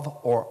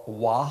Vav or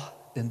Wah,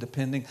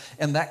 depending.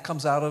 And that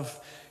comes out of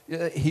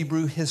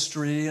Hebrew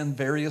history and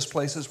various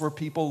places where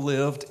people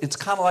lived. It's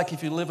kind of like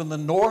if you live in the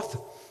north,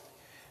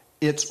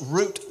 it's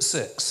Route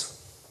 6.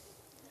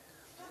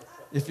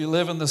 If you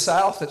live in the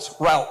South, it's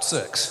Route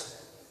 6.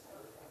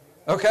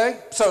 Okay?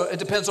 So it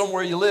depends on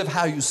where you live,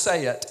 how you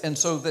say it. And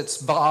so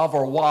that's Vav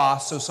or Wah.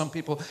 So some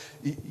people,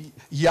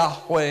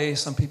 Yahweh,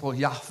 some people,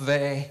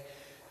 Yahweh.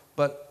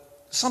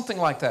 But something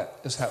like that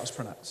is how it's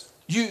pronounced.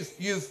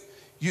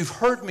 You've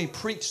heard me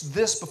preach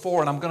this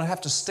before, and I'm going to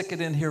have to stick it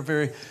in here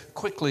very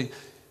quickly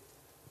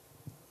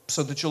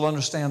so that you'll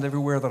understand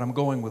everywhere that I'm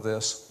going with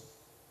this.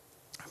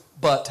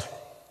 But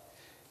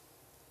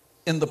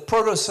in the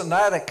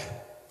Proto-Semitic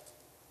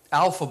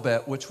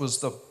alphabet, which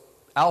was the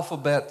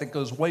alphabet that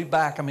goes way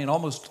back, I mean,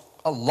 almost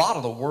a lot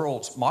of the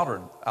world's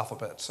modern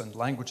alphabets and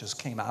languages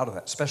came out of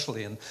that,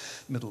 especially in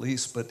the Middle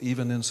East, but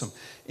even in some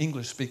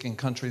English-speaking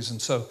countries.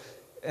 And so,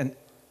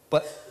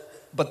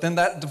 but then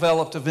that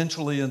developed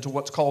eventually into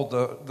what's called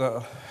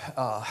the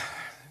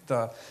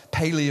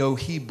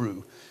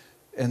Paleo-Hebrew.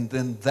 And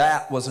then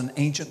that was an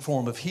ancient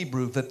form of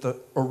Hebrew that the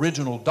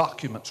original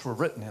documents were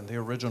written in, the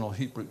original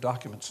Hebrew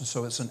documents. And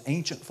so it's an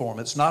ancient form.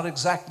 It's not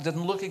exact,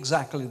 doesn't look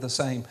exactly the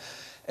same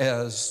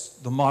as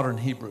the modern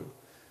Hebrew.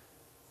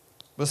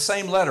 The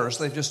same letters,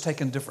 they've just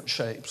taken different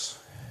shapes.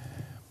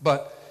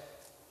 But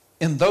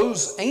in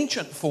those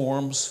ancient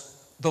forms,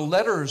 the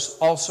letters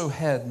also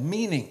had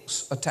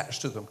meanings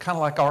attached to them, kind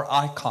of like our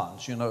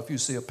icons. You know, if you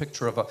see a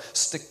picture of a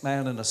stick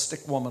man and a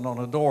stick woman on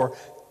a door,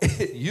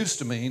 it used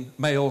to mean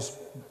male's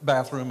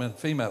bathroom and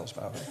female's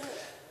bathroom.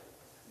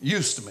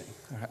 Used to mean.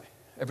 All right.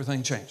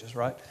 Everything changes,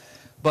 right?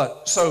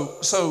 But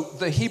so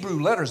the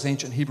Hebrew letters,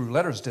 ancient Hebrew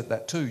letters did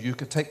that too. You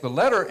could take the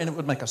letter and it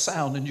would make a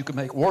sound, and you could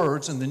make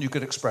words, and then you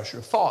could express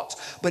your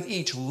thoughts. But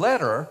each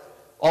letter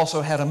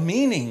also had a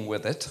meaning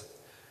with it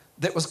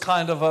that was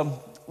kind of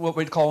what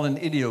we'd call an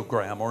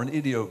ideogram or an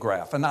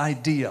ideograph, an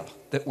idea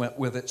that went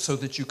with it so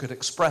that you could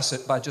express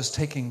it by just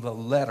taking the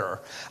letter.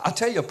 I'll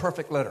tell you a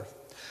perfect letter.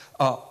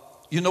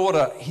 You know what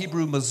a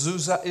Hebrew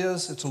mezuzah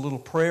is? It's a little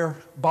prayer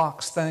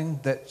box thing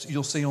that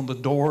you'll see on the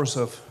doors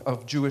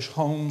of Jewish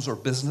homes or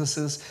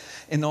businesses.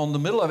 And on the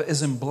middle of it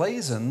is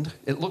emblazoned.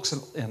 It looks,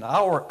 in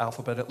our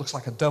alphabet, it looks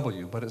like a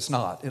W, but it's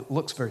not. It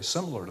looks very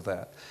similar to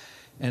that.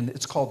 And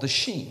it's called the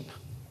Shin.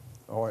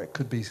 Or it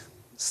could be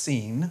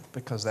seen,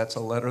 because that's a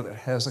letter that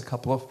has a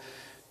couple of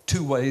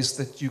two ways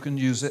that you can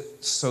use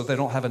it. So they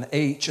don't have an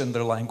H in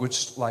their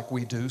language like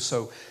we do.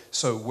 So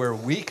where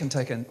we can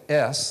take an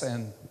S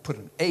and put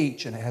an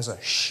H and it has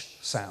a sh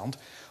sound,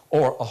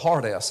 or a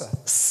hard S, a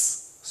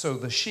s. So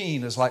the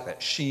Shin is like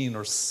that, sheen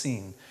or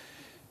seen,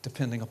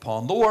 depending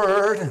upon the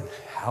word and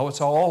how it's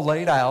all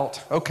laid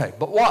out. Okay,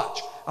 but watch.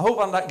 I hope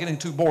I'm not getting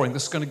too boring.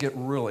 This is going to get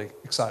really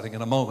exciting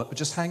in a moment, but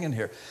just hang in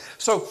here.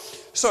 So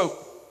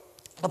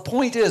the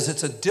point is,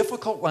 it's a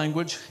difficult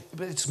language,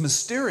 but it's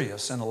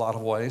mysterious in a lot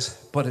of ways,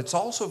 but it's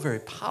also very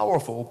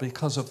powerful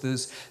because of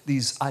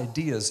these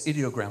ideas,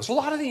 ideograms. A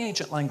lot of the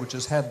ancient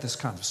languages had this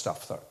kind of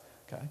stuff, though,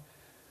 okay?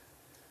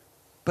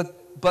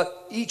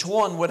 But each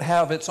one would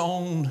have its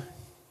own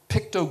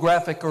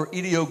pictographic or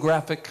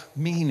ideographic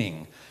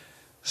meaning.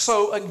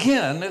 So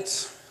again,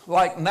 it's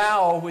like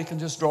now we can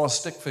just draw a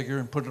stick figure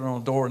and put it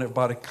on a door and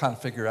everybody kind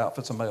of figure out if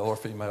it's a male or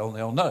female and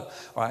they'll know,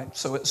 all right?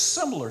 So it's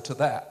similar to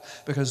that,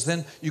 because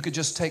then you could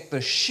just take the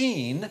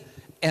Shin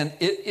and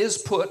it is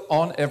put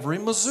on every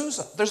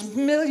mezuzah. There's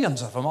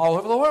millions of them all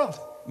over the world.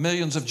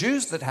 Millions of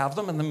Jews that have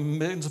them, and then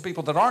millions of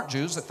people that aren't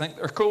Jews that think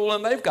they're cool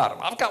and they've got them.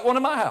 I've got one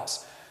in my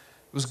house.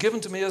 It was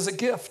given to me as a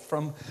gift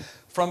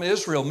from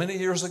Israel many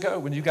years ago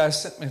when you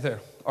guys sent me there.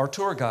 Our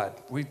tour guide,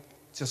 we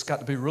just got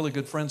to be really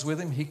good friends with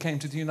him. He came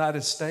to the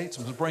United States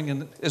and was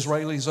bringing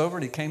Israelis over,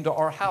 and he came to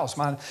our house.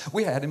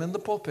 We had him in the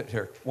pulpit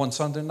here one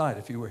Sunday night,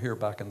 if you were here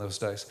back in those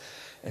days.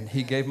 And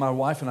he gave my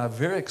wife and I a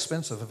very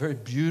expensive, a very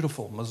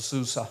beautiful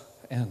mezuzah,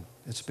 and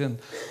it's been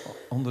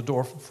on the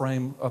door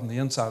frame on the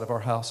inside of our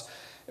house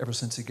ever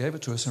since he gave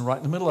it to us. And right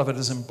in the middle of it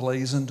is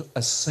emblazoned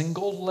a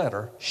single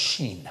letter,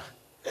 Shin.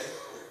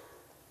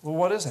 Well,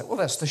 what is that? Well,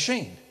 that's the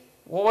Shin.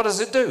 Well, what does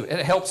it do? It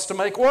helps to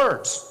make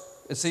words.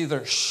 It's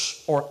either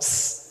sh or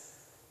s.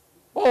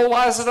 Well,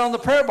 why is it on the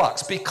prayer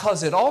box?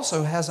 Because it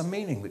also has a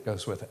meaning that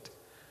goes with it.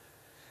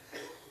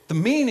 The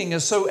meaning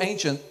is so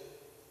ancient,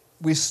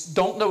 we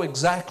don't know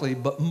exactly,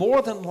 but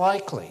more than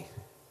likely,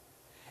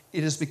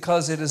 it is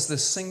because it is the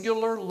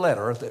singular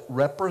letter that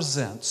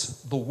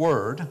represents the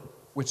word,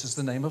 which is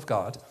the name of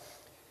God,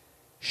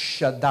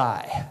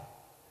 Shaddai.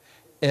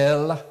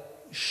 El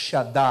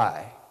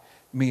Shaddai,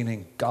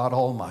 meaning God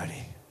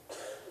Almighty.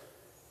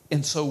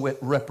 And so it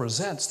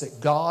represents that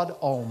God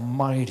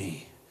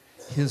Almighty,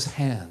 His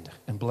hand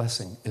and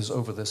blessing is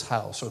over this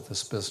house or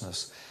this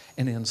business.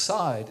 And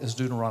inside is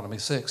Deuteronomy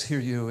 6. Hear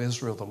you,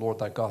 Israel, the Lord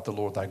thy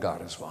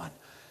God is one.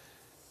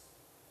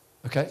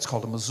 Okay, it's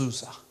called a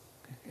mezuzah,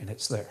 and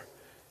it's there.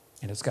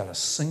 And it's got a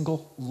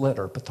single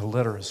letter, but the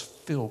letter is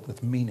filled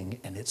with meaning,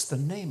 and it's the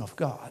name of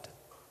God,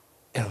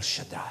 El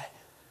Shaddai.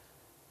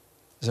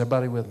 Is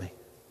everybody with me?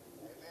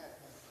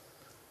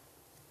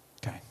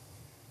 Okay.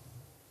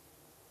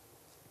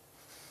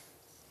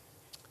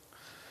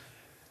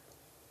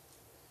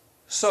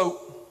 So,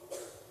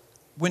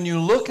 when you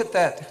look at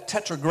that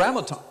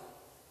tetragrammaton,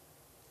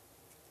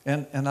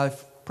 and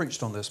I've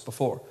preached on this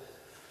before,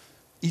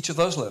 Each of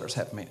those letters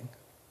have meaning.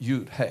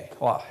 Yud, hey,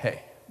 wah,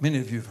 hey. Many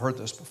of you have heard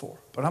this before,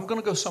 but I'm going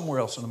to go somewhere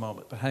else in a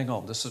moment. But hang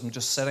on, this isn't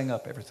just setting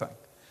up everything.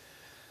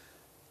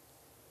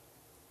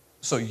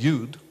 So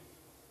Yud,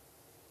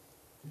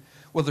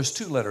 well, there's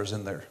two letters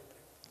in there.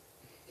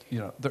 You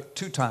know, there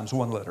 2 times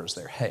 1 letter is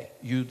there. Hey,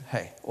 Yud,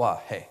 hey, wah,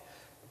 hey.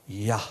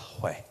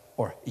 Yahweh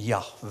or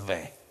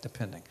Yahweh,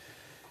 depending.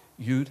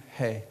 Yud,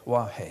 hey,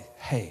 wah, hey,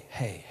 hey,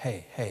 hey,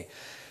 hey, hey.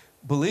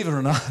 Believe it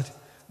or not,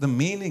 the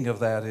meaning of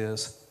that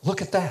is,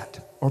 look at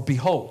that, or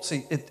behold.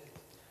 See,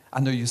 I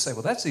know you say,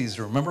 well, that's easy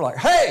to remember, like,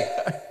 hey!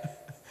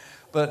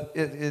 But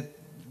it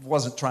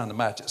wasn't trying to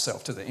match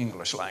itself to the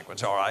English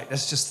language, all right?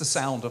 It's just the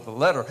sound of the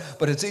letter,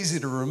 but it's easy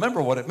to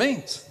remember what it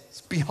means.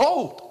 It's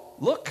behold,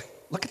 look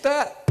at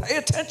that, pay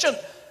attention,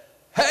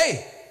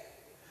 hey!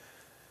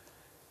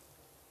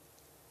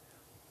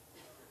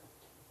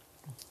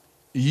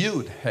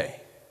 Yud, hey.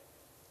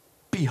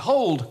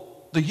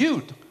 Behold the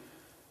Yud.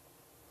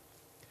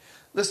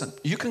 Listen,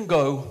 you can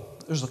go,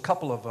 there's a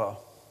couple of,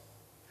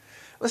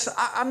 listen,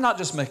 I'm not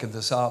just making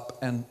this up,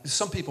 and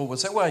some people would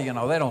say, well, you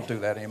know, they don't do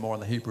that anymore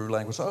in the Hebrew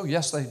language. Oh,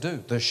 yes, they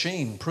do. The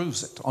Shem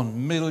proves it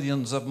on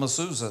millions of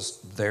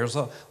mezuzahs. There's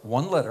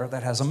one letter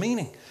that has a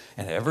meaning,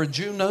 and every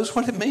Jew knows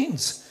what it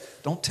means.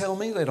 Don't tell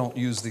me they don't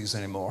use these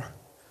anymore.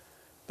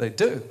 They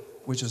do,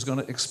 which is going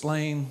to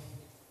explain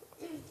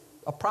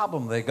a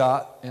problem they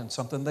got and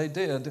something they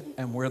did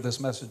and where this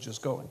message is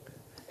going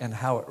and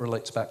how it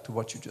relates back to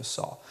what you just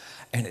saw.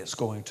 And it's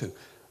going to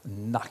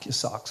knock your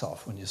socks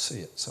off when you see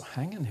it. So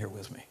hang in here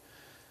with me.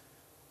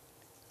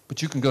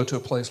 But you can go to a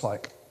place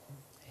like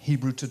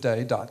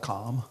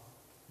HebrewToday.com,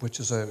 which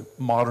is a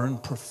modern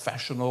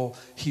professional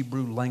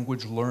Hebrew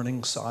language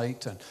learning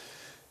site. And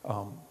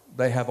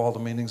they have all the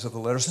meanings of the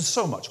letters and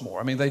so much more.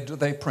 I mean,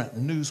 they print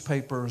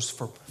newspapers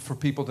for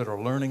people that are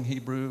learning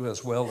Hebrew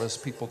as well as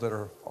people that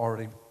are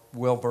already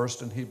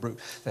well-versed in Hebrew.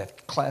 They have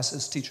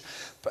classes,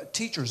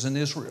 teachers in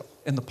Israel,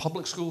 in the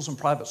public schools and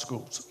private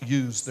schools,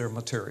 use their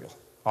material.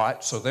 All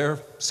right, so they're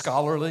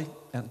scholarly,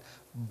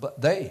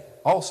 but they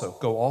also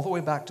go all the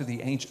way back to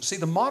the ancient. See,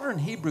 the modern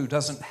Hebrew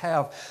doesn't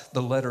have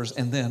the letters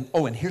and then,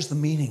 and here's the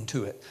meaning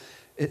to it.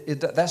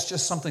 That's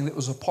just something that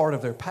was a part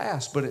of their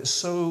past, but it's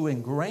so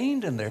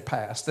ingrained in their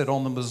past that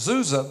on the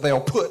mezuzah,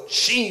 they'll put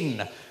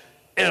Shin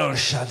El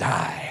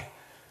Shaddai.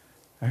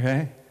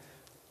 Okay?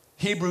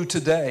 Hebrew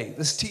Today,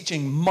 this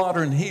teaching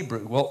modern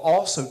Hebrew, will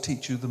also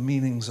teach you the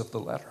meanings of the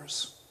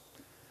letters.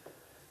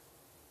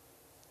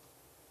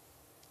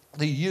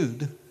 The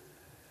Yud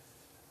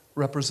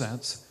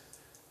represents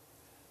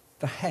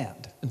the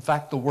hand. In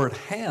fact, the word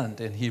hand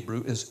in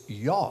Hebrew is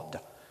Yod.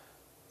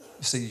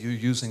 You see, you're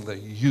using the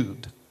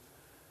Yud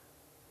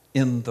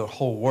in the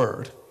whole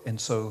word,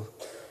 and so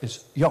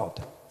it's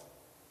Yod,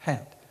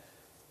 hand.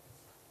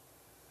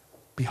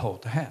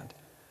 Behold the hand.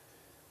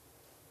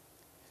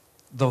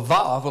 The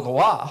Vav, or the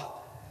Wah,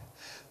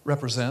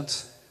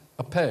 represents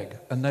a peg,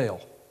 a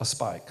nail, a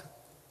spike,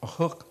 a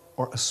hook,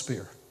 or a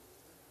spear.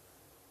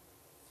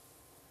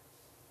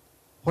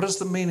 What is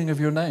the meaning of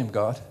your name,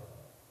 God?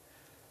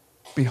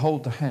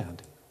 Behold the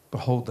hand,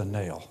 behold the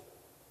nail,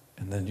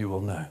 and then you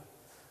will know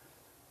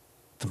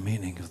the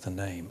meaning of the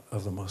name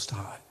of the Most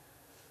High.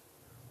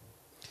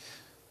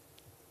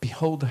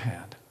 Behold the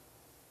hand,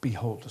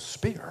 behold the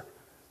spear,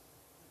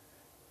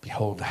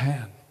 behold the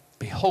hand,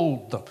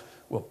 behold the,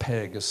 well,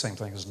 peg is the same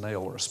thing as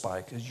nail or a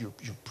spike. You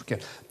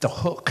get the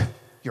hook,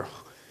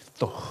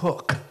 the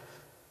hook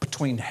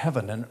between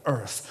heaven and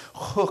earth,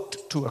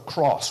 hooked to a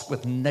cross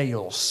with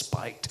nails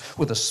spiked,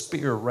 with a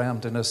spear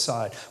rammed in his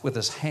side, with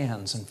his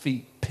hands and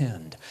feet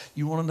pinned.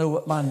 You want to know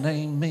what my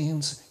name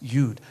means?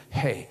 Yud,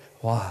 hey,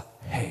 wah,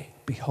 hey.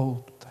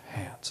 Behold the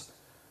hands,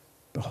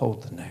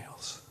 behold the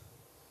nails.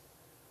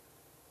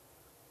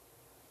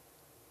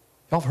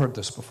 Y'all have heard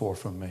this before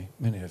from me.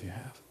 Many of you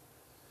have.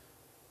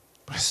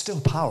 But it's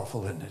still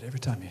powerful, isn't it, every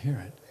time you hear it?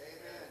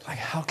 Amen. Like,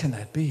 how can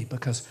that be?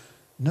 Because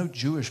no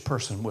Jewish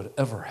person would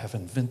ever have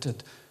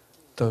invented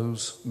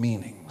those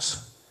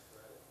meanings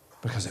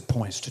because it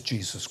points to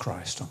Jesus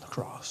Christ on the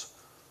cross.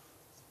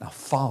 Now,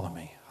 follow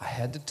me. I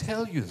had to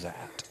tell you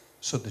that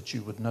so that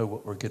you would know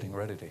what we're getting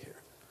ready to hear.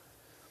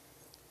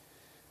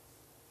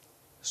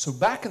 So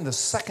back in the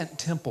Second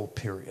Temple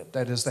period,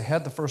 that is, they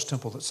had the first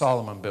temple that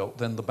Solomon built,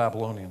 then the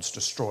Babylonians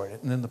destroyed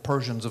it, and then the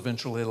Persians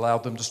eventually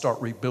allowed them to start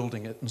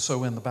rebuilding it. And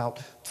so in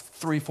about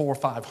 300,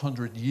 400,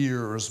 500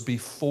 years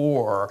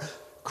before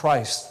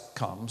Christ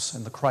comes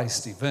and the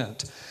Christ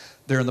event,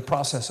 they're in the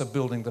process of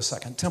building the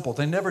Second Temple.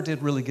 They never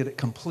did really get it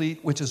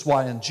complete, which is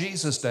why in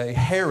Jesus' day,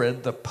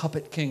 Herod, the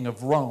puppet king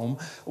of Rome,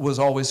 was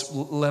always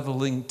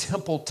leveling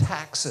temple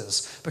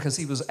taxes because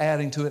he was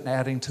adding to it and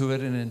adding to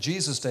it. And in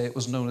Jesus' day, it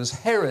was known as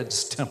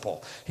Herod's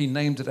temple. He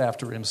named it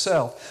after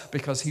himself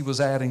because he was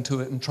adding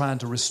to it and trying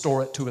to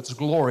restore it to its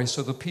glory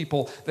so the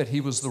people that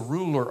he was the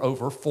ruler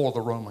over for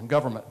the Roman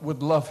government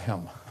would love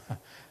him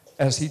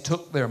as he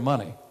took their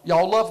money.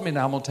 Y'all love me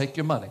now, I'm going to take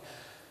your money.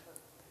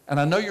 And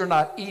I know you're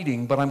not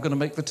eating, but I'm going to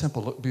make the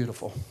temple look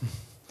beautiful.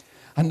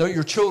 I know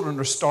your children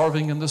are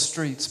starving in the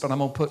streets, but I'm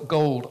going to put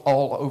gold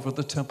all over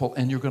the temple,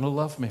 and you're going to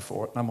love me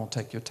for it, and I'm going to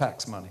take your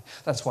tax money.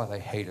 That's why they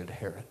hated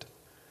Herod.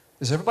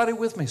 Is everybody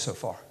with me so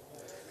far?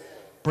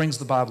 Brings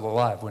the Bible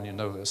alive when you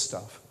know this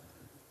stuff.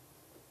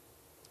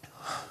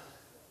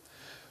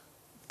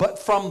 But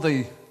from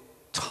the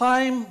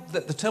time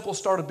that the temple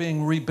started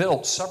being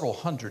rebuilt, several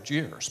hundred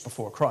years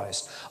before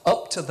Christ,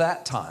 up to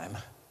that time,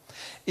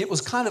 it was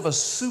kind of a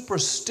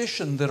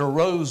superstition that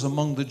arose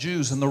among the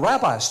Jews, and the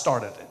rabbis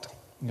started it,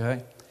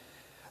 okay,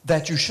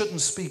 that you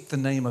shouldn't speak the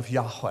name of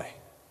Yahweh.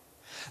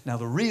 Now,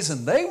 the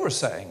reason they were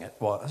saying it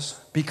was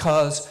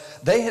because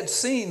they had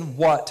seen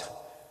what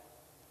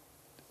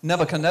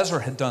Nebuchadnezzar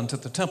had done to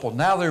the temple.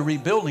 Now they're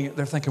rebuilding it.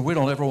 They're thinking, we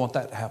don't ever want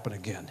that to happen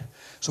again.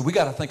 So we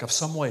got to think of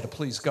some way to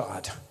please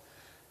God.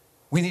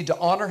 We need to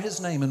honor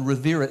his name and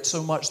revere it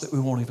so much that we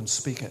won't even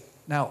speak it.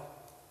 Now,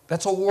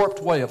 that's a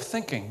warped way of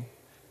thinking,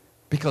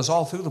 because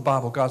all through the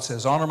Bible, God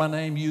says, honor my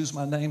name, use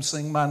my name,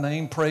 sing my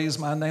name, praise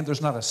my name.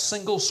 There's not a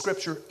single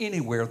scripture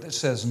anywhere that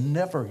says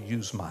never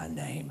use my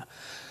name.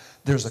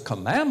 There's a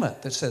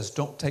commandment that says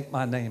don't take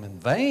my name in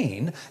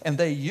vain, and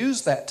they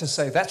use that to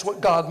say that's what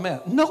God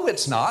meant. No,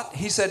 it's not.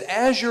 He said,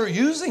 as you're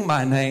using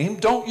my name,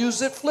 don't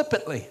use it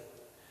flippantly.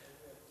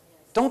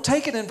 Don't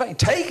take it in vain.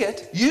 Take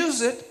it,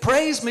 use it,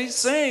 praise me,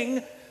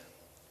 sing,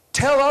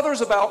 tell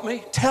others about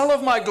me, tell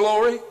of my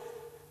glory,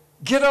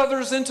 get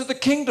others into the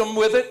kingdom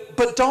with it,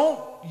 but don't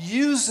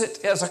use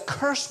it as a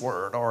curse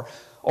word or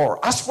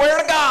I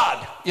swear to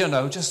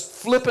God, just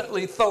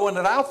flippantly throwing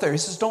it out there. He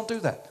says, don't do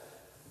that.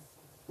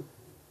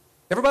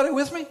 Everybody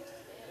with me?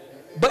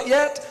 But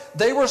yet,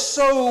 they were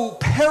so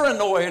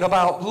paranoid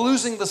about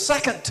losing the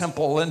second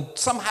temple and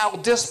somehow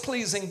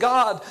displeasing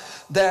God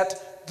that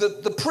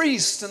the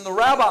priests and the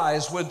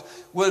rabbis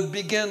would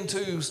begin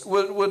to,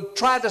 would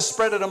try to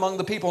spread it among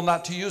the people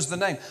not to use the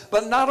name.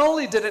 But not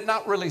only did it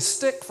not really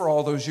stick for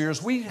all those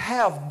years, we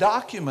have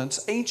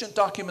documents, ancient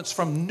documents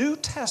from New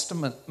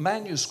Testament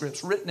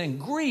manuscripts written in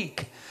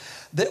Greek,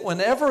 that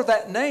whenever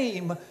that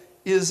name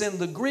is in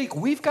the Greek,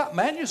 we've got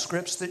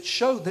manuscripts that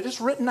show that it's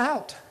written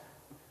out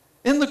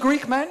in the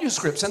Greek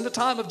manuscripts in the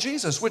time of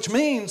Jesus, which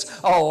means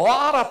a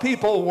lot of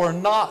people were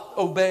not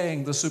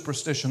obeying the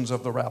superstitions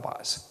of the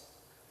rabbis.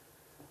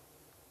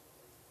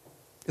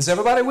 Is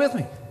everybody with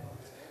me?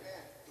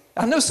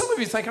 I know some of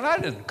you thinking, I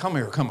didn't come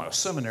here to come to a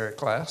seminary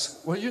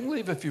class. Well, you can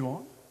leave if you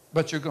want,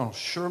 but you're going to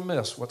sure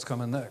miss what's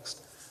coming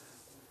next.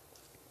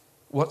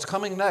 What's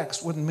coming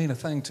next wouldn't mean a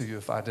thing to you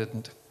if I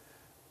didn't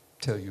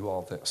tell you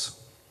all this.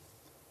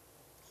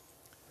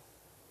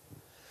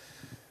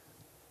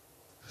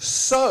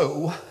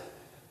 So,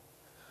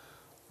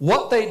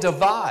 what they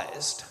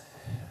devised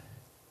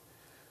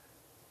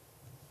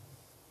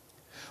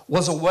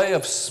was a way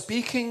of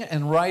speaking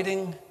and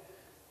writing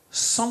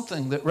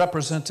something that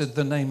represented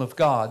the name of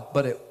God,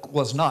 but it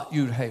was not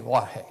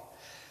Yud-Heh-Wah-Heh.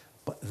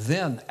 But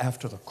then,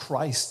 after the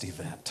Christ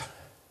event,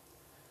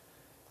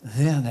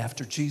 then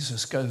after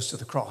Jesus goes to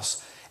the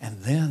cross, and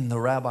then the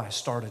rabbis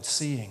started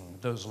seeing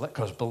those letters,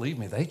 because believe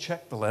me, they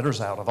checked the letters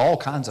out of all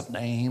kinds of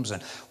names.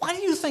 And why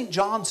do you think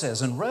John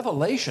says in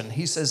Revelation,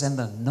 he says, and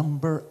the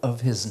number of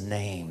his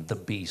name, the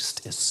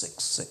beast, is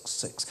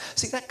 666.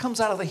 See, that comes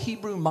out of the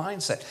Hebrew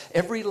mindset.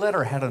 Every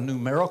letter had a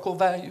numerical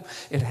value.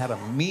 It had a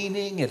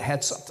meaning. It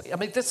had something. I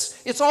mean,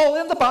 it's all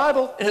in the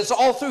Bible, and it's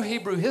all through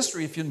Hebrew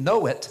history if you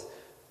know it.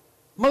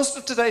 Most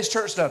of today's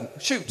church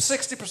doesn't. Shoot,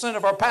 60%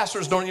 of our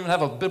pastors don't even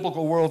have a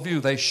biblical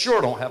worldview. They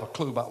sure don't have a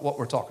clue about what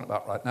we're talking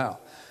about right now.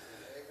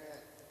 Amen.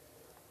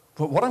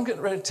 But what I'm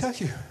getting ready to tell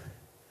you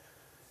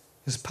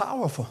is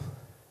powerful.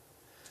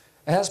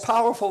 As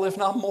powerful, if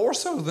not more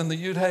so, than the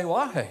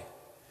Yud-Heh-Wah-Heh.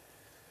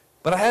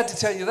 But I had to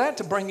tell you that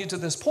to bring you to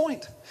this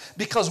point.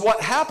 Because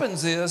what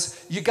happens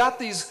is you got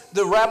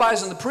the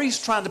rabbis and the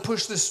priests trying to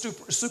push this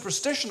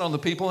superstition on the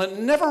people, and it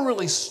never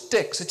really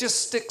sticks. It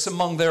just sticks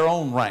among their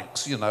own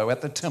ranks,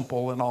 at the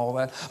temple and all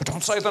that.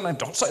 Don't say the name,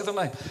 don't say the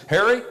name.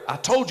 Harry, I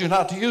told you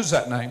not to use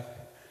that name.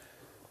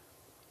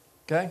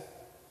 Okay?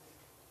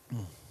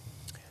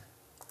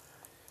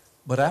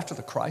 But after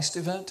the Christ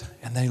event,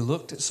 and they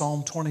looked at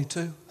Psalm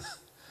 22,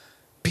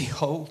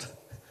 behold,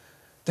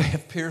 they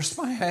have pierced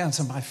my hands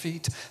and my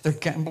feet. They're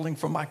gambling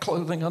for my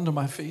clothing under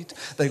my feet.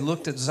 They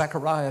looked at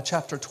Zechariah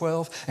chapter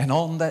 12, and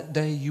on that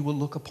day you will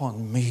look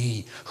upon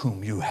me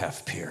whom you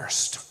have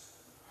pierced.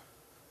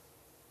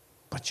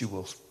 But you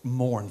will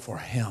mourn for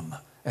him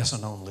as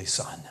an only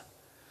son.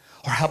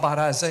 Or how about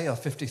Isaiah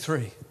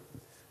 53?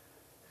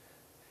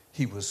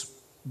 He was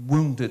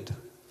wounded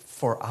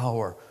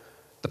for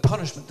the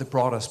punishment that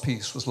brought us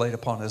peace was laid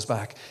upon his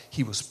back.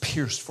 He was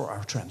pierced for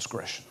our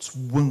transgressions,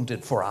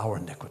 wounded for our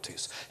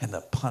iniquities. And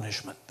the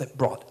punishment that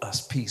brought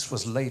us peace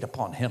was laid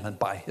upon him, and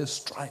by his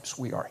stripes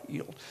we are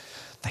healed.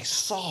 They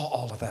saw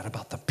all of that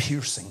about the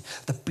piercing,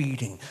 the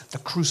beating, the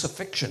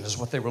crucifixion is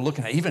what they were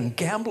looking at. Even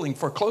gambling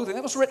for clothing.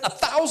 That was written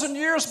 1,000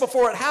 years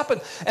before it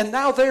happened. And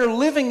now they're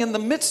living in the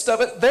midst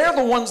of it. They're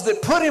the ones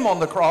that put him on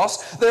the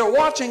cross. They're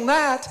watching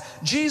that.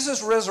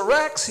 Jesus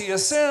resurrects. He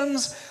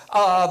ascends.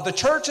 The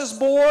church is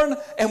born,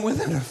 and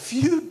within a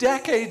few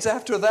decades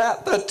after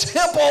that, the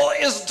temple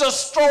is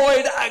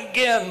destroyed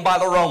again by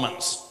the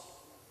Romans.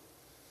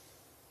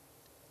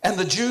 And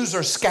the Jews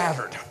are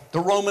scattered. The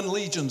Roman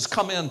legions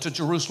come into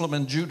Jerusalem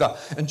and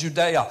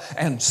Judea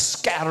and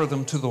scatter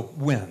them to the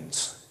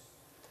winds,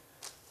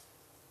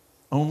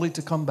 only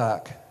to come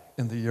back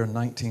in the year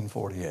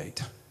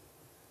 1948.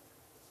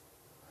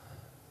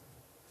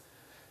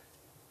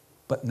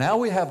 But now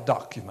we have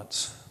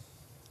documents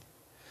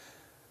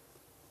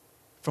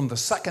from the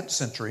 2nd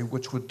century,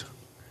 which would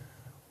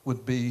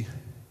be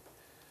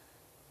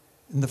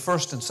in the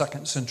 1st and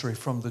 2nd century,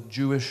 from the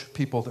Jewish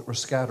people that were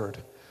scattered,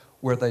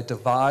 where they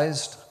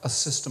devised a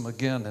system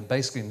again, and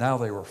basically now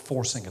they were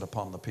forcing it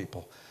upon the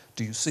people.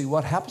 Do you see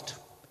what happened?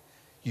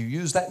 You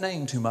used that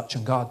name too much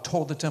and God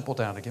tore the temple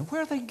down again.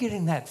 Where are they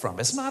getting that from?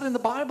 It's not in the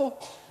Bible.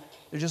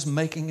 They're just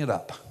making it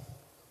up.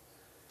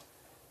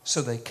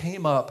 So they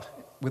came up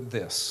with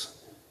this.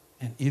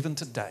 And even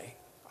today,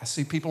 I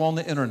see people on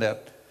the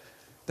internet,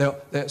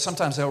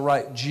 sometimes they'll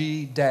write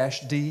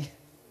G-D.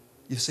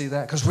 You see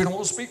that? Because we don't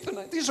want to speak the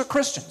name. These are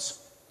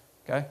Christians,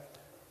 okay?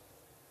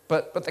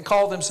 But they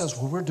call themselves,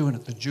 well, we're doing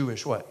it the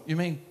Jewish way. You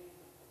mean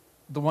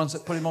the ones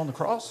that put him on the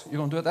cross? You're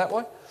going to do it that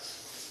way?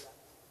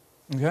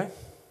 Okay?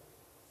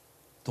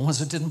 The ones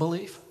that didn't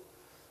believe?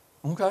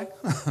 Okay.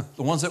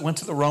 The ones that went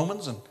to the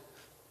Romans and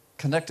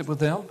connected with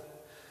them?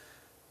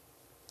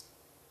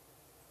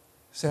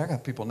 See, I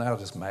got people now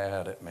just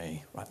mad at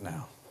me right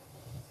now.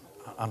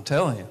 I'm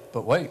telling you,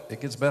 but wait, it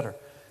gets better.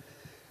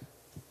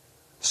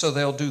 So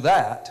they'll do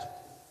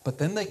that, but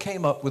then they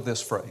came up with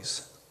this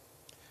phrase,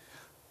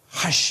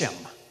 Hashem.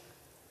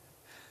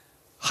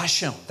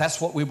 Hashem,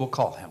 that's what we will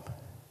call him.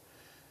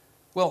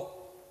 Well,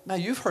 now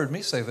you've heard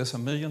me say this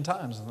 1,000,000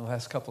 times in the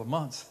last couple of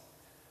months.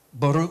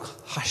 Baruch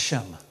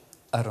Hashem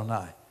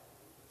Adonai,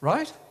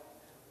 right?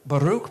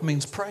 Baruch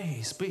means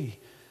praise be.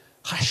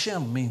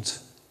 Hashem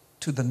means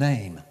to the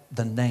name,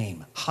 the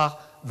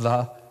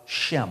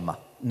Shem,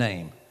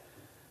 name.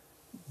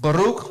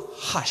 Baruch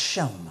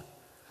Hashem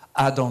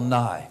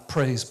Adonai,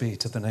 praise be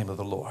to the name of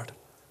the Lord.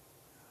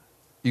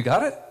 You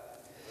got it?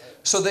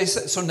 So they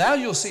say, so now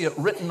you'll see it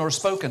written or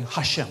spoken,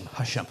 Hashem,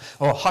 Hashem.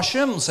 Or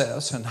Hashem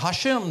says, and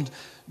Hashem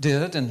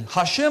did, and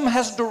Hashem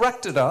has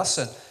directed us,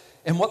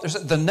 and what there's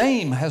the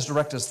name has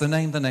directed us, the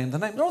name.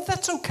 No,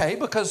 that's okay,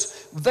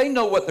 because they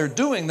know what they're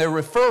doing. They're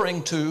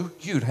referring to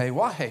Yud Hey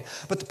Wah Hey.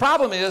 But the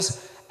problem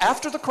is,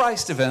 after the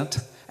Christ event,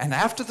 and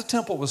after the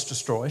temple was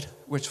destroyed,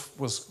 which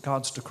was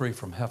God's decree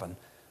from heaven,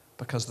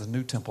 because the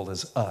new temple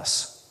is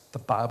us. The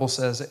Bible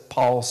says it,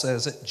 Paul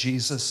says it,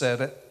 Jesus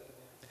said it.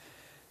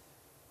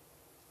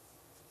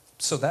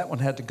 So that one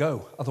had to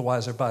go.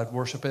 Otherwise, everybody would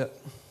worship it.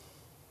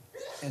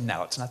 And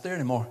now it's not there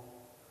anymore.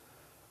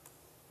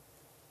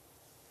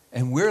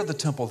 And we're the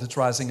temple that's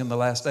rising in the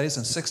last days,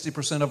 and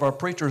 60% of our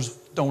preachers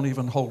don't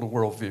even hold a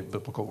worldview,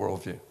 biblical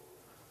worldview.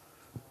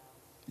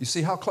 You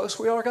see how close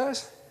we are,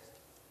 guys?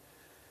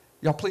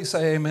 Y'all please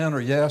say amen or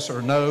yes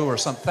or no or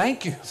something.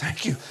 Thank you.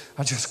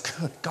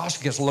 Good gosh,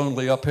 it gets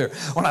lonely up here.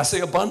 When I see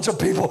a bunch of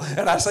people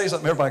and I say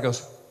something, everybody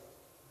goes,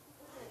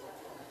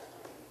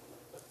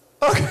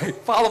 okay,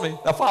 follow me.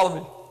 Now follow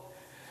me.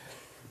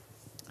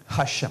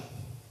 Hashem.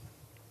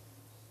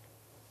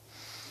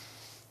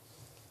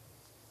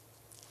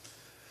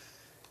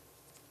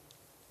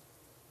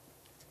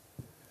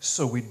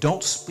 So we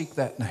don't speak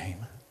that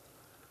name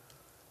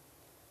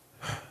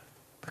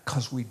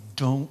because we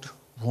don't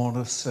want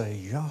to say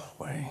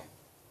Yahweh,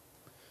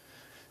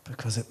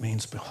 because it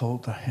means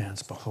behold the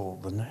hands,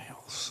 behold the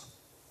nails.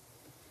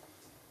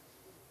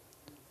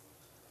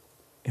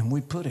 And we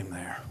put him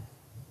there.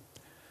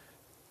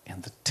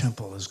 And the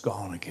temple is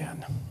gone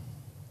again.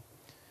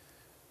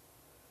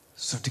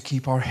 So to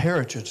keep our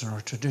heritage and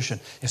our tradition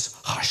is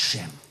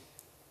Hashem.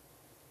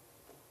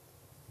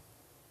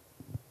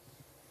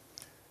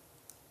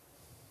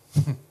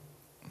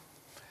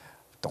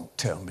 Don't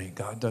tell me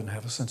God doesn't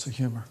have a sense of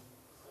humor.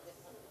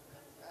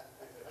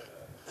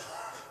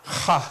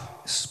 Ha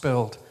is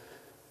spelled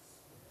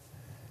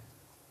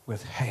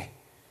with hey.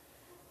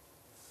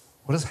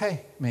 What does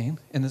hey mean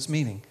in its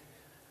meaning?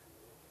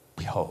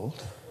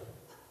 Behold.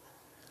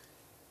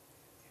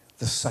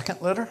 The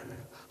second letter,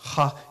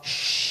 ha,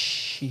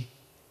 she,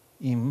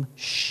 im,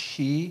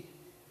 she,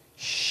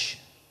 sh.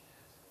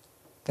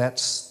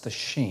 That's the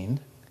sheen.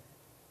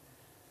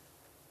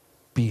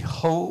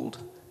 Behold,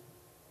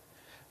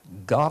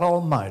 God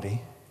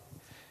Almighty.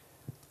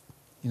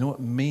 You know what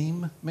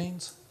meme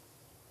means?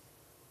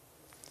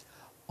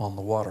 On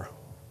the water.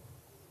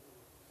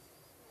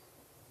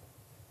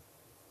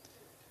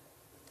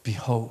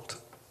 Behold,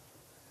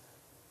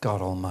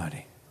 God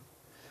Almighty.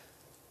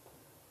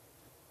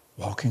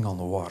 Walking on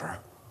the water.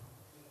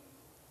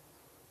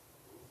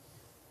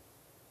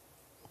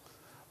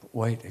 But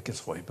wait, it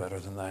gets way better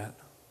than that.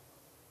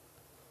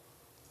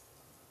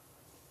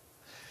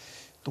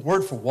 The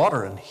word for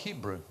water in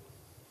Hebrew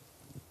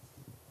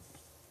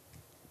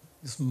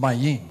is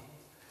mayim.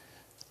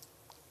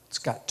 It's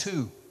got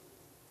two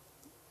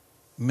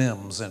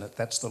mems in it.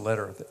 That's the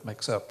letter that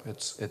makes up.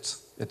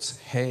 It's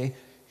he,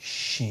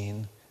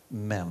 Shin,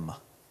 Mem.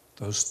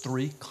 Those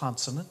three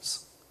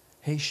consonants.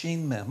 He,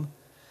 Shin, Mem.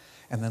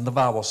 And then the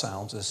vowel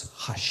sounds is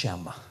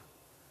Hashem.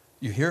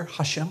 You hear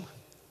Hashem?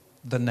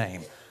 The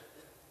name.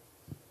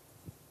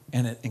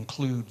 And it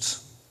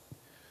includes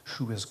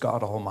who is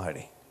God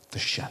Almighty, the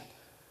Shem,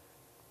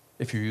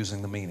 if you're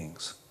using the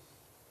meanings.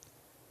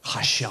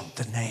 Hashem,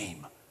 the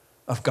name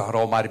of God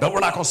Almighty. But we're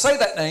not going to say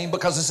that name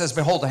because it says,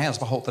 behold the hands,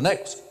 behold the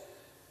nails.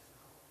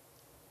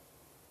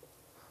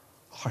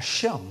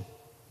 Hashem,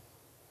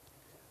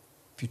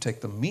 if you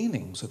take the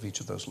meanings of each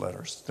of those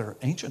letters, they're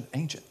ancient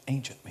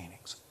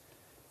meanings.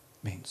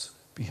 Means,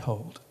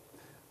 behold,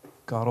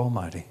 God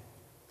Almighty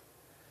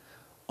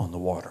on the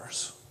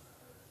waters.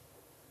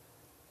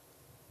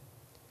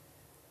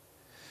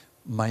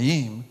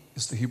 Mayim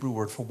is the Hebrew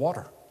word for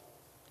water.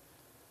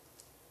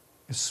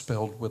 It's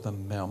spelled with a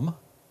mem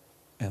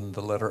and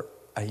the letter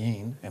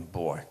ayin. And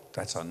boy,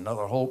 that's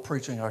another whole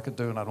preaching I could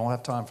do, and I don't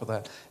have time for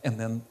that. And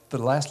then the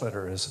last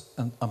letter is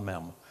a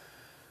mem.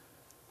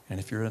 And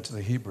if you're into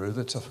the Hebrew,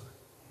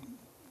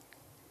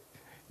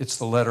 it's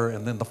the letter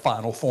and then the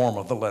final form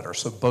of the letter.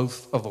 So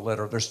both of the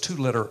letter, there's two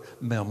letter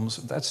mems.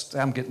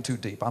 I'm getting too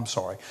deep. I'm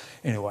sorry.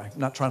 Anyway, I'm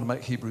not trying to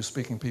make Hebrew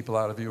speaking people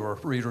out of you or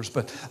readers,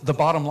 but the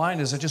bottom line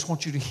is I just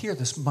want you to hear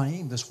this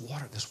mayim, this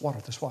water.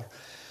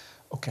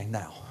 Okay,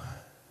 now,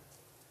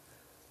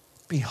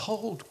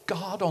 behold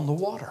God on the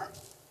water.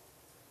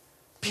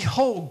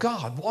 Behold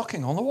God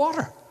walking on the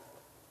water.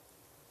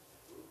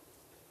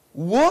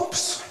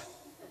 Whoops.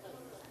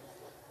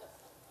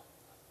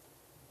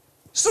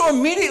 So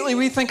immediately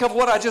we think of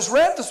what I just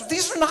read.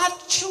 These are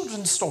not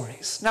children's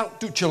stories. Now,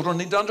 do children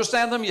need to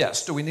understand them?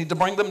 Yes. Do we need to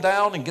bring them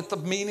down and get the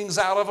meanings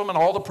out of them and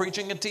all the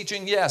preaching and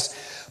teaching?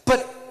 Yes.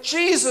 But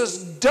Jesus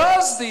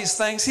does these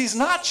things. He's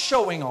not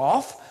showing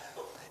off.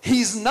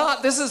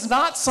 This is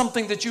not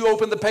something that you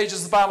open the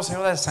pages of the Bible and say,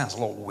 oh, that sounds a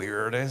little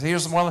weird.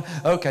 Here's one.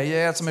 Okay,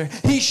 yeah, it's a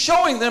miracle. He's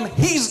showing them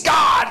he's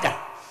God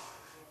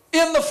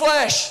in the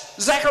flesh.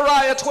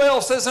 Zechariah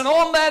 12 says, and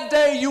on that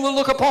day you will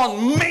look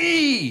upon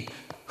me,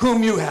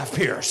 whom you have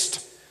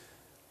pierced.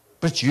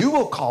 But you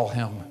will call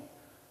him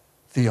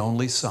the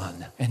only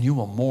Son, and you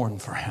will mourn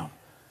for him.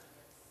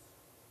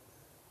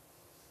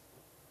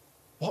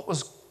 What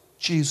was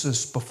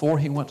Jesus, before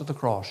he went to the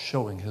cross,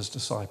 showing his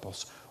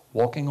disciples?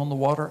 Walking on the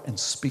water and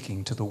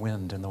speaking to the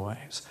wind and the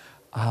waves.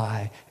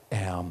 I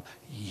am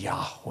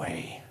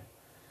Yahweh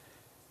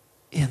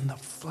in the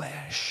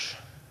flesh.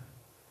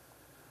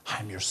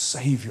 I'm your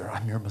Savior.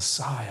 I'm your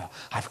Messiah.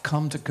 I've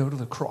come to go to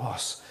the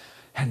cross.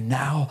 And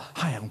now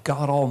I am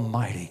God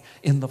Almighty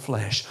in the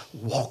flesh,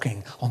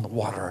 walking on the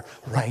water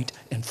right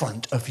in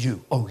front of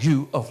you. Oh,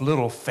 you of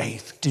little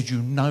faith, did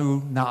you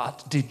know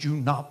not? Did you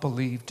not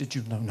believe? Did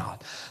you know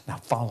not? Now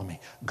follow me.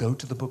 Go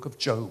to the book of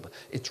Job.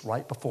 It's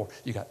right before.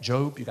 You got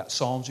Job, you got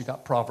Psalms, you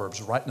got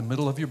Proverbs. Right in the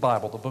middle of your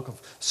Bible. The book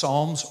of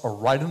Psalms are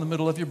right in the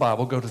middle of your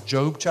Bible. Go to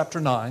Job chapter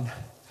 9.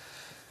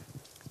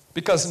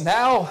 Because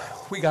now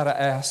we got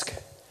to ask,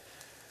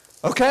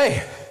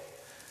 okay,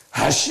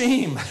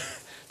 Hashem.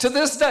 To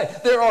this day,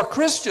 there are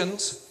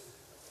Christians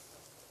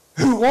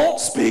who won't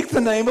speak the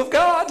name of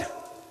God.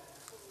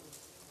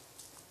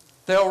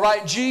 They'll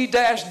write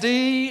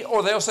G-D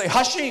or they'll say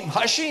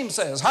Hashem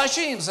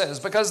says,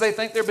 because they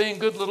think they're being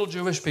good little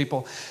Jewish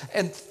people.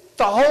 And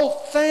the whole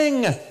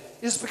thing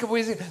is because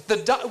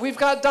we've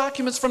got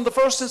documents from the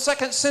 1st and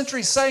 2nd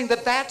century saying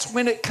that that's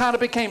when it kind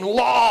of became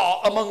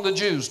law among the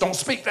Jews. Don't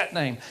speak that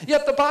name.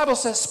 Yet the Bible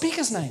says speak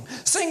his name,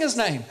 sing his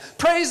name,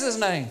 praise his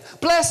name,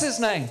 bless his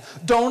name.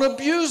 Don't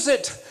abuse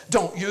it.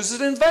 Don't use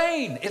it in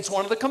vain. It's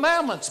one of the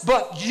commandments.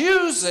 But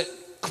use it,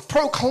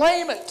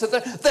 proclaim it to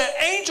the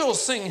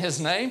angels sing his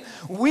name.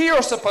 We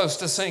are supposed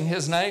to sing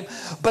his name.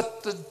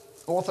 But the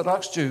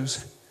Orthodox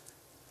Jews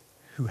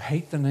who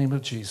hate the name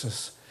of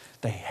Jesus,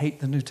 they hate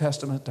the New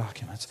Testament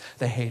documents.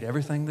 They hate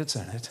everything that's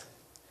in it.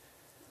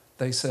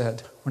 They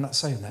said, we're not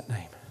saying that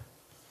name.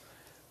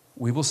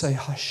 We will say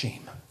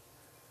Hashem.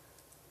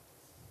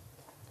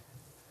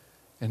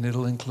 And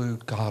it'll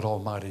include God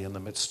Almighty in the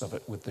midst of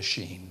it with the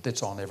sheen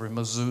that's on every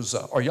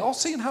mezuzah. Are y'all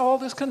seeing how all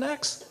this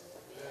connects?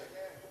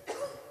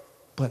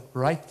 But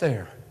right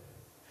there,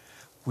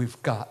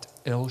 we've got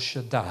El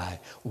Shaddai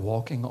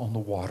walking on the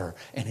water,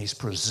 and he's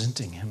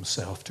presenting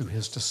himself to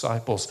his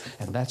disciples,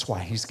 and that's why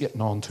he's getting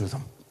on to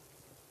them.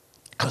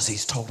 Because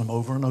he's told them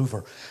over and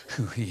over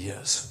who he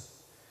is.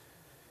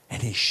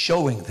 And he's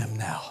showing them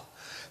now.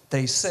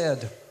 They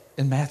said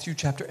in Matthew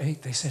chapter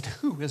 8, they said,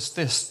 who is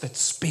this that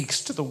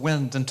speaks to the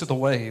wind and to the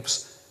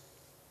waves?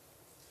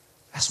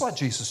 That's why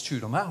Jesus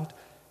chewed them out.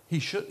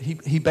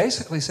 He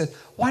basically said,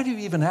 why do you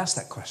even ask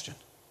that question?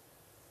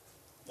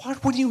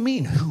 What do you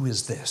mean, who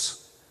is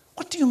this?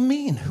 What do you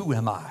mean, who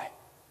am I?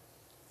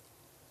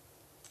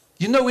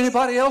 You know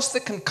anybody else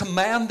that can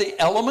command the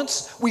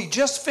elements? We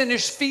just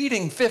finished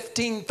feeding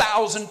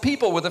 15,000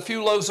 people with a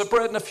few loaves of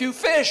bread and a few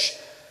fish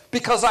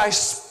because I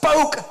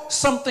spoke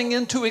something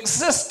into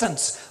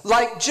existence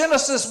like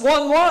Genesis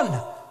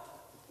 1:1.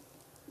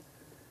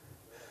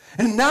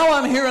 And now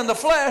I'm here in the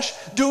flesh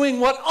doing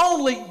what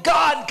only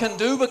God can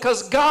do,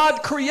 because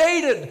God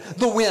created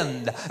the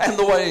wind and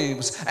the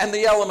waves and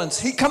the elements.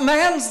 He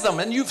commands them,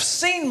 and you've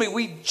seen me.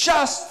 We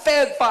just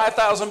fed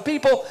 5,000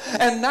 people,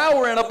 and now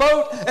we're in a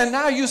boat, and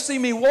now you see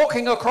me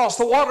walking across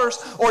the waters,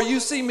 or you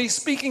see me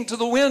speaking to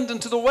the wind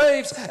and to the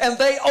waves, and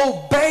they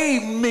obey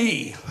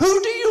me.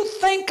 Who do you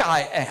think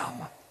I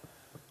am?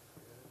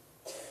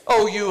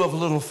 Oh, you of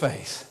little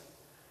faith.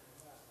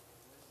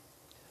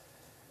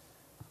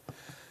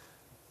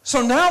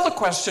 So now the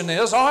question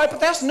is, all right, but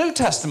that's New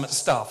Testament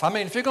stuff. I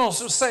mean, if you're going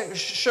to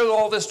show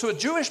all this to a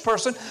Jewish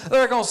person,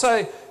 they're going to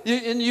say,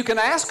 and you can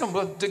ask them,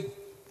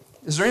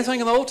 is there anything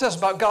in the Old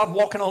Testament about God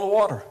walking on the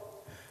water?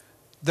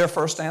 Their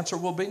first answer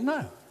will be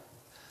no.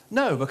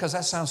 No, because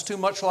that sounds too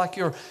much like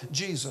your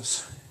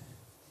Jesus.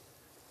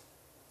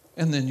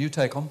 And then you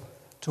take them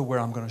to where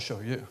I'm going to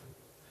show you.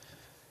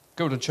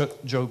 Go to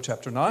Job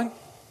chapter 9.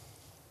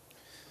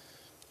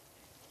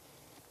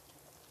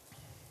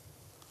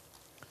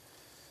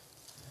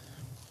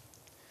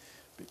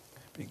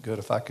 Be good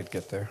if I could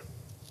get there.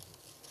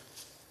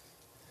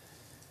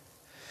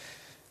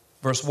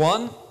 Verse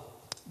 1,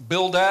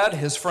 Bildad,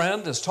 his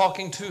friend, is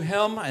talking to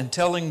him and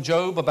telling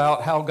Job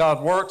about how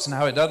God works and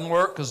how he doesn't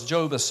work, because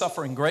Job is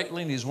suffering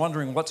greatly and he's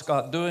wondering what's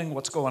God doing,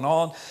 what's going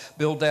on.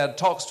 Bildad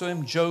talks to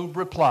him. Job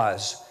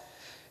replies,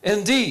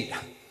 indeed,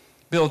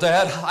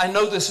 Bildad, I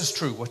know this is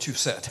true, what you've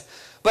said,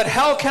 but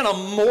how can a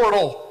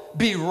mortal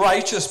be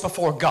righteous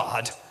before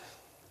God?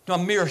 A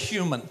mere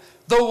human.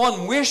 Though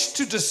one wished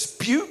to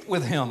dispute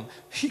with him,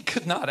 he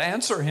could not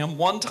answer him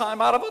one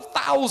time out of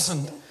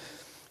 1,000.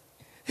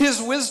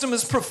 His wisdom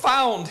is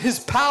profound. His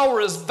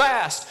power is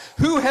vast.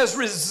 Who has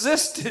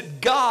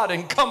resisted God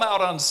and come out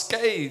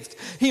unscathed?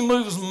 He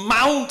moves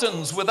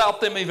mountains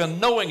without them even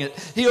knowing it.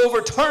 He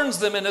overturns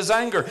them in his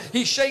anger.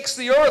 He shakes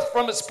the earth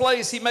from its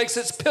place. He makes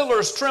its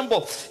pillars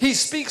tremble. He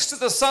speaks to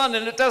the sun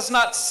and it does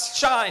not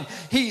shine.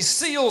 He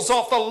seals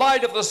off the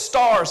light of the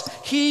stars.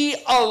 He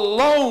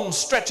alone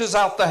stretches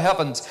out the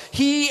heavens.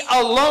 He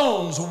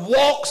alone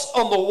walks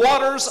on the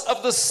waters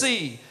of the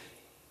sea.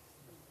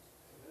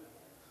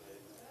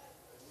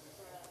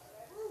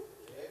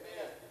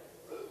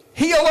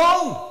 He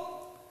alone.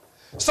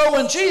 So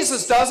when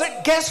Jesus does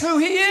it, guess who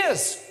he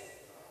is?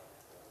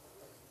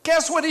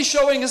 Guess what he's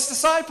showing his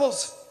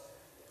disciples?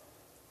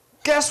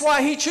 Guess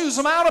why he chews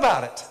them out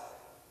about it?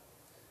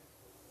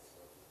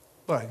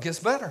 But it gets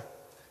better.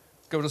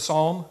 Go to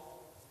Psalm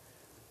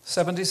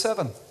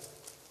 77.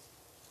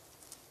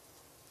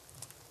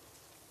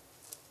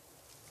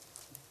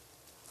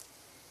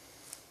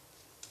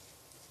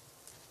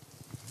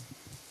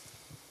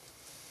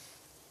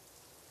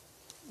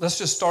 Let's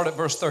just start at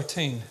verse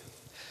 13.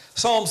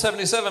 Psalm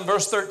 77,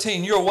 verse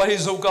 13, your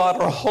ways, O God,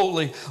 are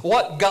holy.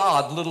 What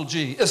God, little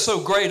g, is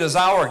so great as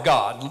our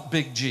God,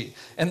 big G?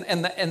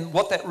 And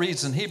what that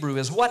reads in Hebrew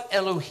is, what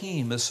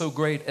Elohim is so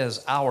great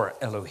as our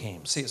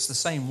Elohim? See, it's the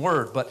same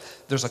word, but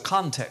there's a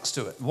context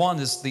to it. One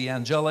is the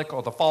angelic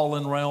or the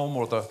fallen realm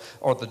or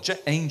the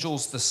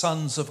angels, the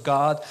sons of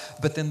God.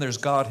 But then there's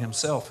God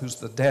himself, who's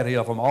the daddy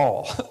of them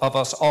all, of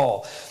us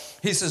all.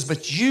 He says,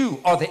 but you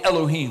are the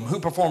Elohim who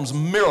performs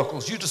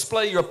miracles. You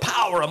display your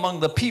power among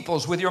the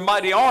peoples. With your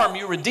mighty arm,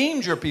 you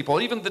redeemed your people,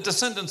 even the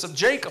descendants of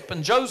Jacob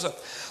and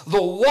Joseph.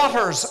 The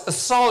waters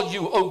saw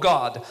you, O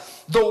God.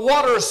 The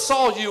waters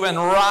saw you and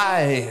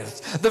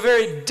writhed. The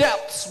very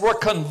depths were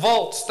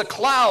convulsed. The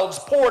clouds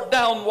poured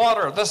down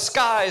water. The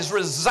skies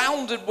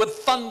resounded with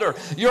thunder.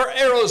 Your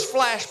arrows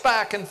flashed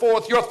back and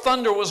forth. Your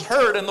thunder was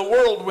heard in the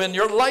whirlwind.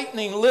 Your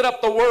lightning lit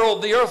up the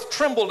world. The earth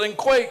trembled and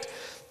quaked.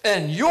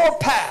 And your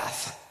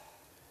path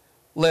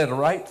led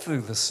right through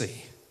the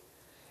sea,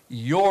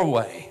 your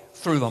way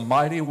through the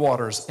mighty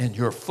waters, and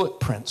your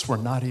footprints were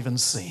not even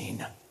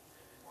seen.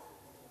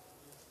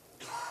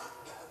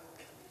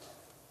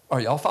 Are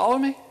y'all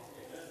following me?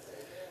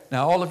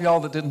 Now, all of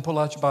y'all that didn't pull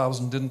out your Bibles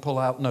and didn't pull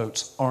out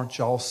notes, aren't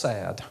y'all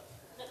sad?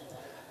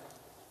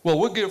 Well,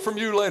 we'll get it from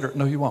you later.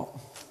 No, you won't.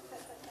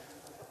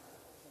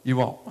 You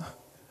won't.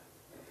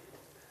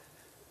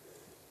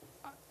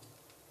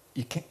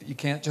 You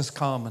can't just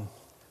come and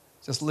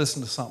just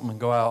listen to something and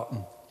go out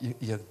and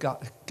you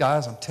got,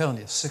 guys, I'm telling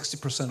you,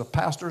 60% of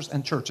pastors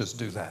and churches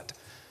do that.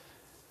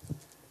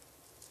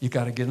 You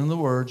got to get in the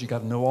Word. You got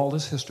to know all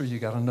this history. You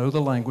got to know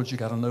the language. You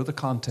got to know the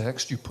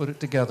context. You put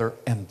it together,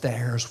 and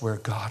there's where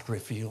God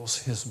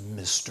reveals his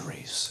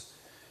mysteries.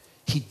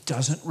 He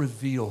doesn't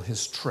reveal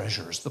his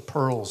treasures, the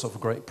pearls of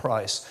great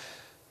price,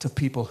 to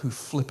people who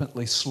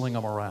flippantly sling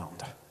them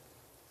around,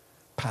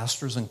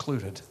 pastors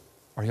included.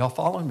 Are y'all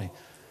following me?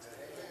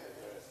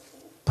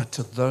 But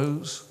to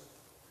those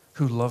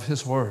who love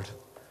his word,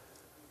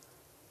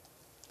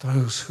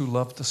 those who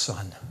love the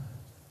Son,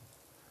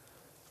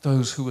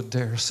 those who would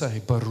dare say,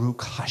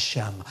 Baruch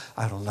Hashem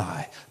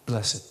Adonai,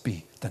 blessed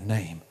be the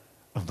name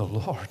of the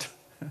Lord.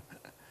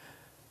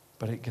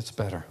 But it gets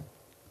better.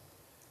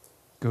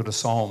 Go to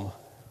Psalm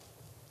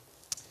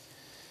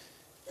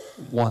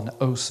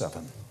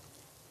 107.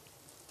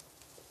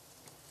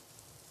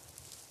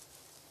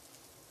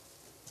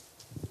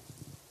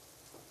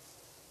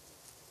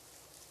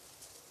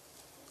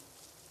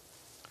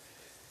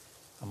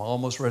 I'm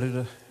almost ready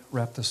to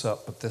wrap this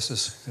up, but this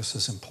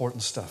is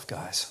important stuff,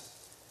 guys.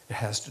 It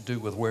has to do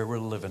with where we're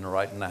living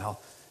right now.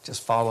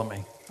 Just follow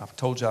me. I've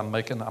told you I'm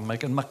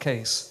making my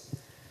case.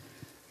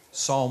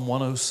 Psalm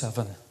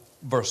 107,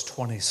 verse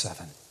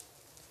 27.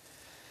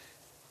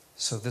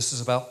 So this is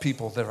about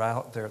people. They're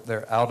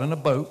out in a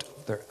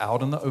boat. They're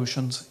out in the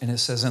oceans. And it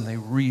says, and they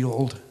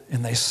reeled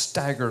and they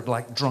staggered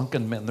like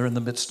drunken men. They're in the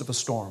midst of a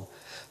storm.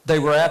 They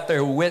were at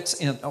their wits'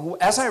 end.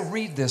 As I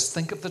read this,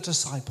 think of the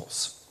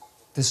disciples.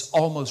 This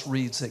almost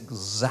reads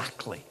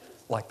exactly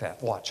like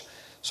that. Watch.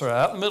 So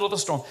out in the middle of the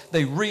storm,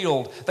 they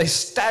reeled, they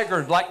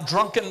staggered like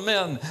drunken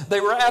men.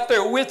 They were at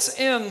their wits'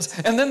 ends,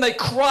 and then they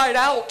cried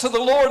out to the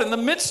Lord in the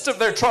midst of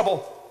their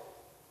trouble.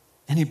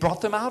 And he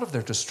brought them out of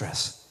their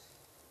distress.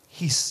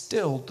 He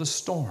stilled the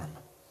storm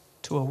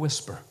to a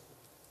whisper.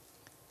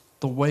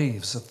 The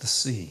waves of the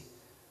sea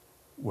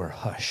were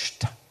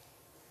hushed.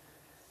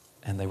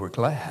 And they were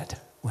glad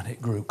when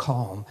it grew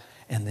calm,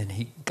 and then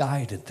he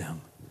guided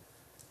them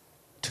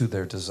to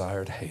their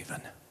desired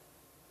haven.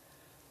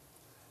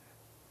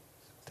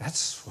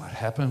 That's what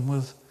happened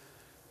with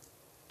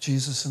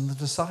Jesus and the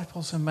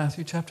disciples in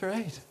Matthew chapter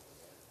 8.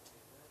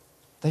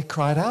 They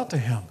cried out to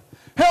him,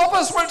 help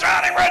us, we're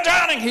drowning, we're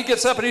drowning. He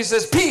gets up and he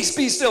says, peace,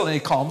 be still. And he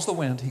calms the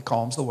wind, he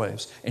calms the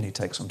waves, and he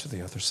takes them to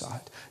the other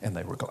side. And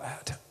they were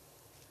glad.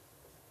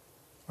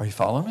 Are you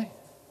following me?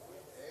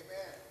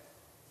 Amen.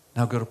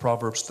 Now go to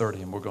Proverbs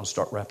 30, and we're going to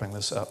start wrapping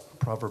this up.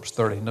 Proverbs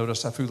 30.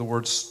 Notice I threw the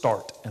word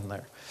start in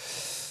there.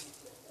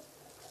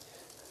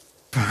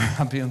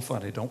 I'm being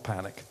funny, don't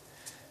panic.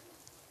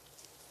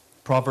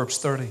 Proverbs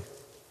 30.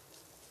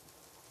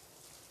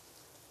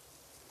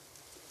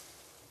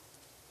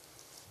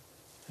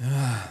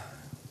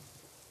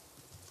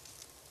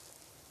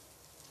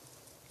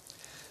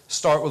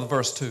 Start with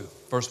verse 2.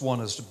 Verse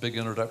 1 is the big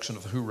introduction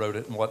of who wrote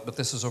it and what, but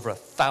this is over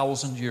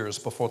 1,000 years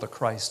before the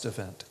Christ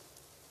event.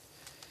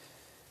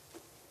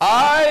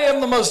 I am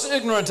the most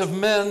ignorant of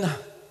men.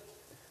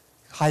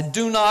 I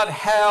do not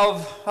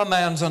have a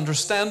man's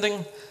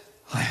understanding.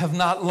 I have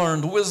not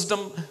learned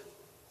wisdom,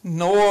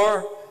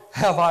 nor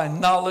have I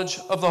knowledge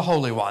of the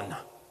Holy One.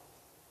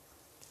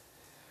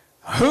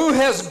 Who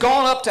has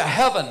gone up to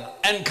heaven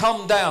and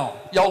come down?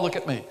 Y'all look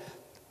at me.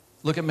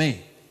 Look at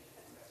me.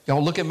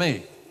 Y'all look at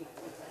me.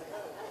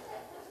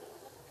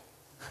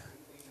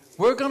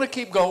 We're going to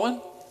keep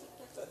going.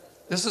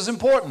 This is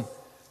important.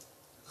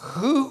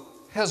 Who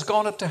has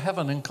gone up to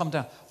heaven and come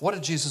down? What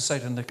did Jesus say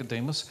to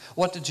Nicodemus?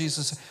 What did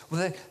Jesus say?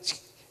 Well,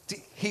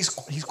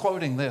 he's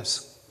quoting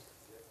this.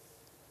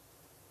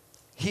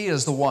 He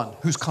is the one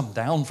who's come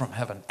down from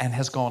heaven and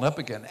has gone up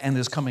again and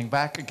is coming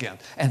back again.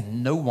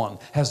 And no one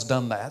has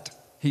done that,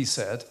 he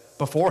said,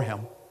 before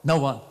him. No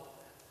one.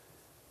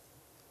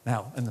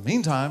 Now, in the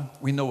meantime,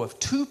 we know of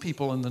 2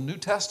 people in the New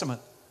Testament,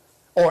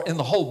 or in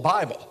the whole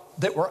Bible,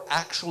 that were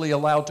actually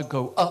allowed to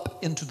go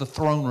up into the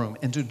throne room,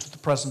 into the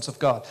presence of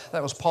God.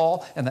 That was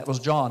Paul and that was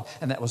John.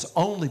 And that was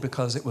only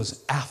because it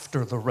was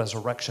after the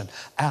resurrection,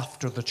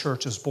 after the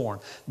church is born.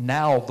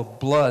 Now the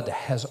blood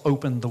has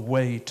opened the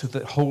way to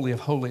the Holy of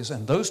Holies.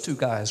 And those 2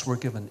 guys were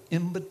given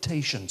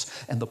invitations,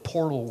 and the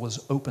portal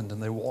was opened,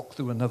 and they walked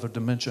through another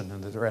dimension,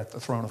 and they're at the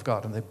throne of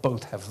God, and they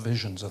both have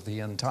visions of the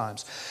end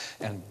times.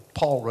 And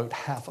Paul wrote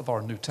half of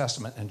our New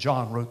Testament, and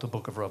John wrote the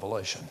book of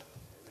Revelation.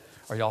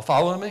 Are y'all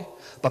following me?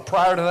 But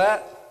prior to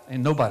that,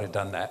 ain't nobody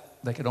done that.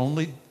 They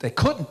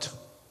couldn't,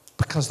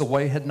 because the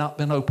way had not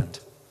been opened.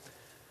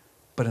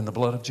 But in the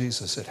blood of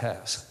Jesus, it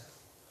has.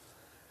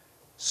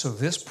 So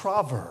this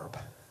proverb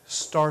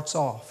starts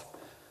off,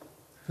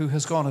 who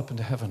has gone up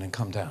into heaven and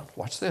come down?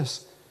 Watch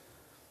this.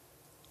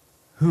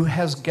 Who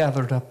has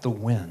gathered up the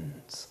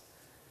winds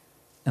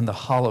in the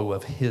hollow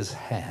of his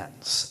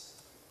hands?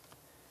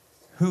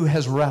 Who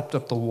has wrapped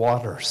up the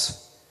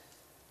waters,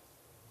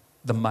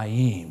 the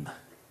Ma'im,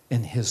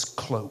 in his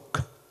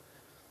cloak?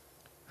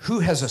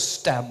 Who has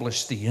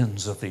established the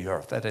ends of the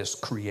earth, that is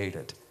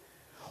created?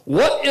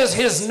 What is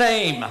his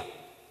name?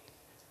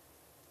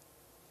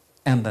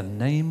 And the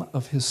name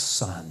of his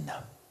son,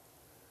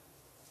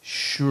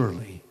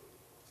 surely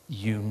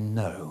you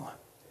know.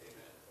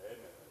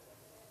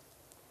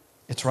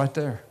 It's right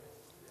there.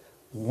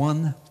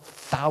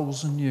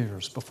 1,000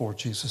 years before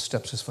Jesus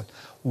steps his foot.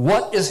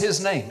 What is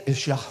his name?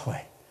 It's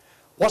Yahweh.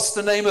 What's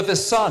the name of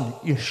his son?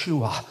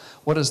 Yeshua.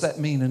 What does that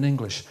mean in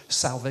English?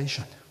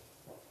 Salvation.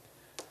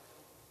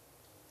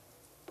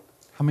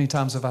 How many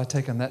times have I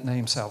taken that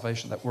name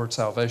salvation, that word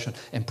salvation,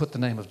 and put the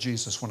name of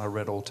Jesus when I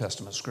read Old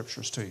Testament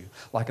scriptures to you?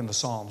 Like in the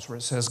Psalms where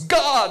it says,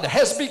 God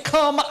has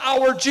become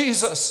our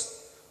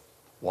Jesus.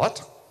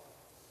 What?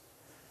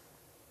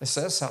 It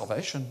says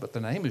salvation, but the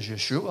name is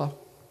Yeshua.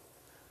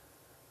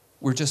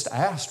 We're just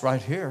asked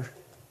right here,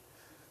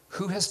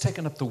 who has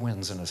taken up the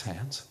winds in his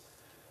hands?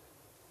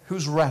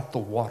 Who's wrapped the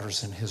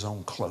waters in his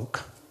own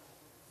cloak?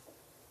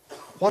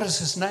 What is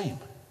his name?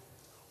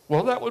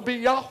 Well, that would be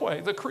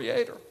Yahweh, the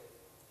Creator.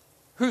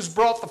 Who's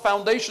brought the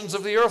foundations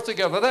of the earth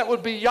together? That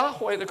would be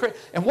Yahweh, the Creator.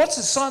 And what's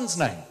his son's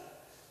name?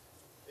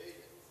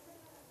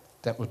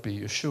 That would be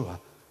Yeshua.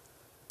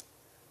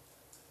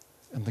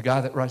 And the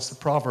guy that writes the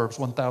Proverbs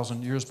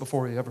 1,000 years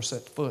before he ever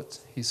set foot,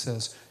 he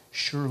says,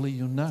 surely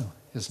you know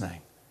his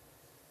name.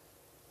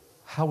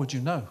 How would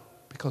you know?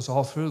 Because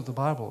all through the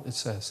Bible it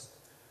says,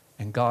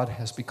 and God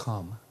has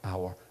become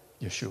our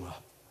Yeshua.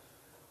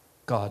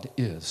 God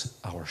is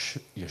our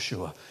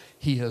Yeshua.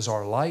 He is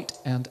our light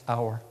and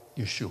our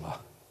Yeshua.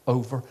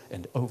 Over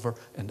and over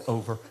and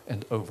over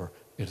and over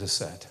it is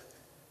said.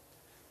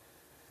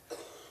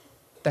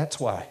 That's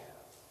why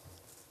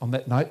on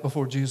that night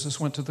before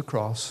Jesus went to the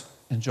cross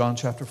in John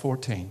chapter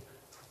 14,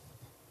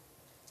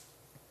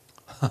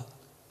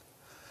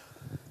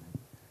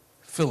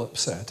 Philip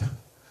said,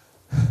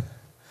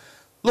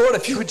 Lord,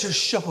 if you would just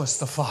show us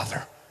the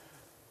Father.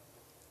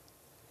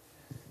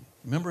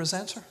 Remember his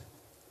answer?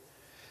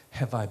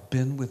 Have I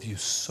been with you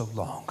so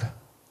long,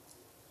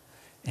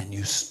 and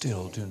you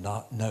still do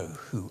not know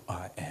who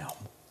I am?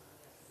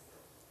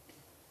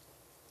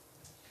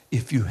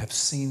 If you have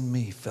seen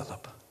me,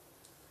 Philip,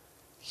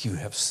 you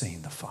have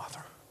seen the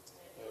Father.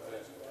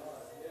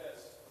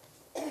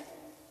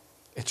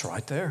 It's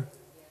right there.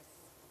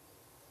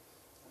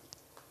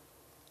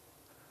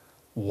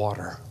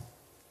 Water.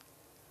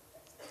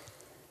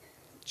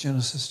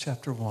 Genesis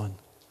chapter 1.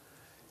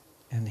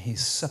 And he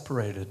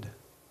separated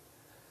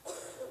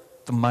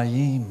the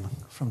Mayim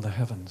from the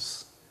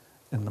heavens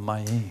and the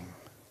Mayim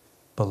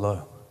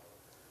below.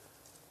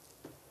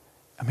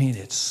 I mean,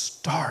 it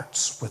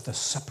starts with the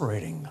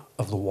separating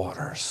of the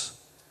waters.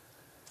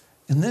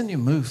 And then you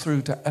move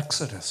through to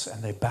Exodus,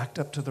 and they backed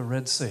up to the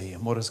Red Sea.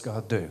 And what does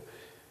God do?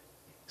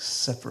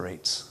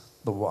 Separates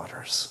the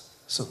waters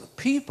so the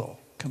people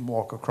can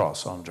walk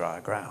across on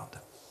dry ground.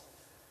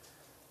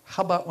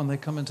 How about when they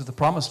come into the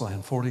Promised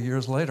Land 40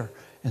 years later,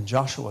 and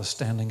Joshua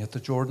standing at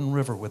the Jordan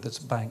River with its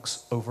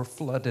banks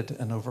overflooded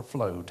and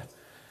overflowed?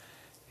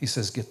 He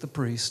says, get the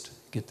priest,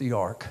 get the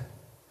ark,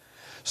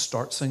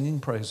 start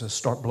singing praises,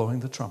 start blowing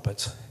the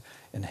trumpets,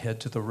 and head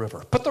to the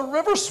river. But the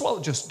river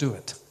swelled, just do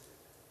it.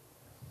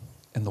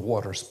 And the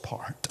waters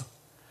part.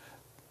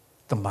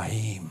 The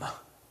Mayim.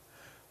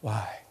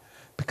 Why?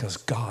 Because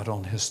God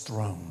on his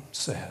throne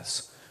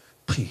says,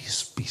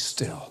 peace, be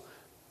still,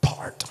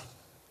 part.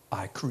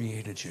 I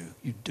created you.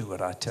 You do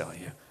what I tell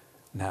you.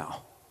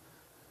 Now,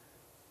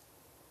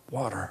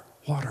 water,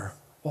 water,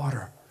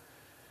 water.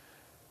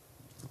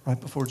 Right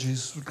before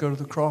Jesus would go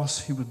to the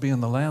cross, he would be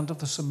in the land of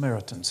the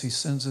Samaritans. He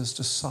sends his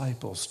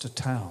disciples to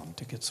town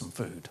to get some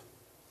food.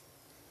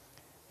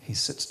 He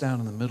sits down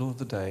in the middle of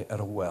the day at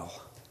a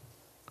well.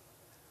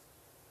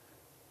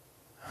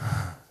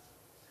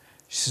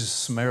 She's a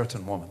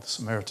Samaritan woman. The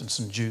Samaritans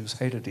and Jews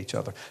hated each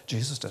other.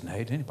 Jesus didn't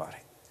hate anybody.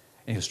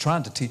 And he was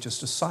trying to teach his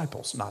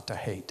disciples not to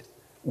hate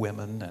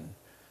women and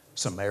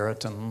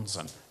Samaritans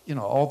and,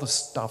 all the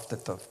stuff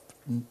that the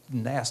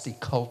nasty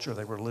culture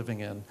they were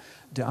living in.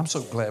 I'm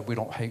so glad we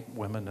don't hate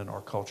women in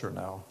our culture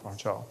now,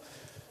 aren't y'all?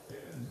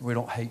 We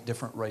don't hate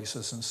different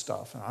races and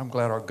stuff. And I'm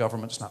glad our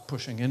government's not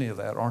pushing any of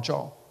that, aren't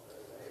y'all?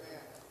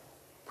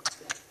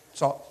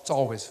 It's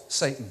always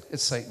Satan.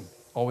 It's Satan.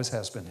 Always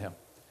has been him.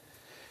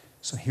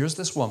 So here's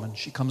this woman.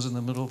 She comes in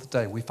the middle of the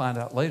day. We find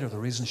out later the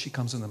reason she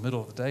comes in the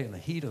middle of the day, in the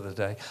heat of the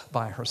day,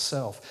 by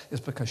herself is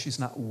because she's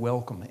not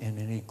welcome in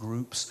any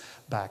groups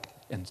back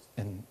in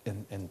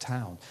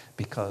town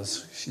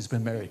because she's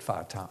been married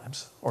 5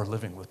 times or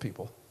living with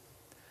people.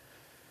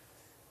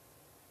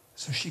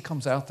 So she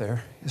comes out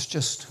there. It's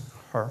just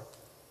her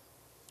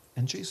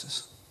and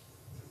Jesus.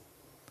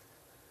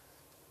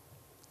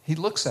 He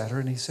looks at her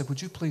and he said,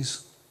 would you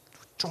please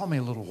draw me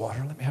a little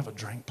water? Let me have a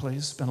drink, please.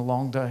 It's been a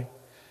long day.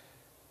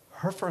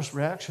 Her first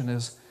reaction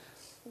is,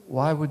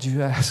 why would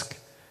you ask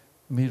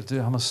me to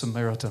do? I'm a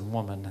Samaritan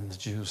woman, and the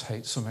Jews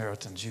hate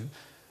Samaritans.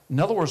 In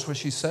other words, what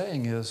she's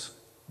saying is,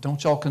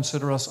 don't y'all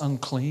consider us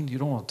unclean? You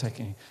don't want to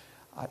take any.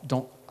 I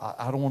don't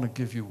want to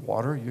give you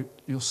water.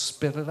 You'll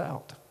spit it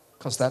out,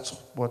 because that's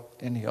what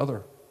any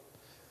other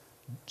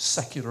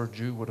secular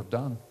Jew would have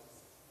done.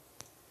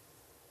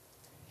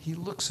 He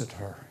looks at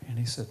her and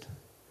he said,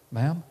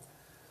 ma'am,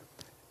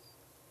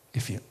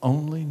 if you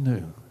only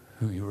knew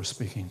who you were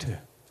speaking to,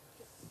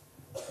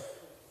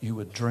 you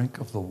would drink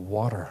of the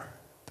water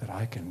that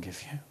I can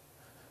give you.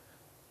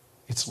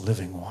 It's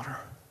living water.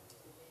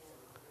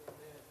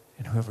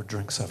 And whoever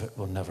drinks of it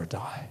will never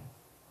die.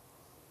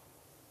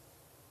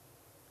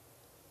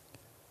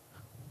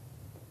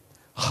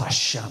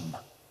 Hashem.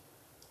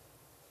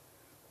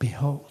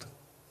 Behold,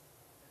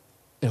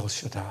 El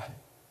Shaddai,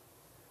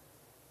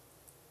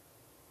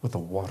 with the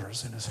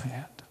waters in his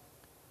hand,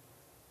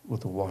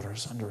 with the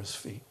waters under his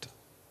feet.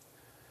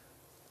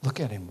 Look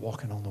at him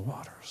walking on the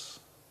waters.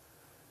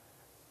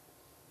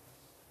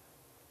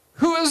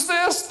 Who is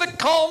this that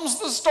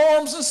calms the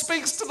storms and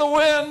speaks to the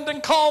wind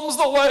and calms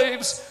the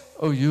waves?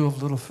 Oh, you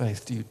of little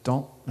faith, you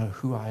don't know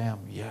who I am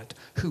yet.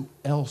 Who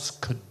else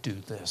could do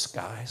this,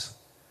 guys?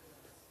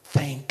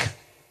 Think.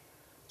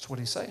 That's what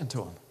he's saying to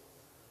them.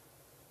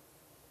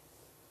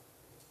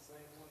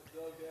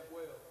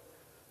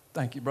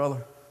 Thank you,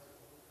 brother.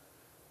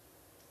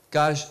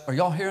 Guys, are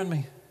y'all hearing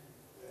me?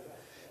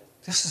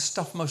 This is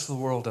stuff most of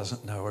the world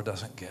doesn't know or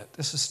doesn't get.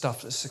 This is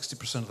stuff that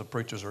 60% of the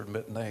preachers are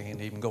admitting they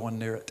ain't even going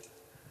near it.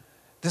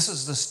 This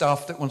is the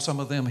stuff that when some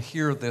of them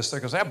hear this, they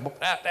go,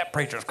 that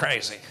preacher's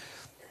crazy.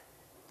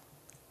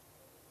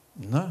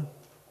 No.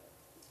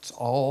 It's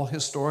all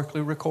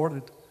historically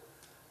recorded.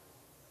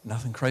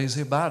 Nothing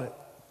crazy about it.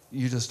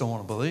 You just don't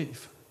want to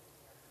believe.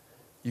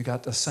 You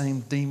got the same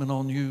demon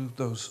on you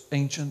those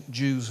ancient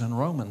Jews and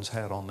Romans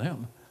had on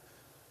them.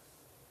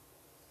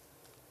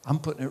 I'm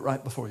putting it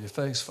right before your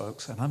face,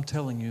 folks, and I'm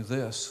telling you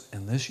this,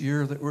 in this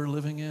year that we're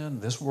living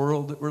in, this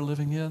world that we're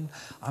living in,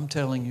 I'm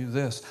telling you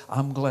this,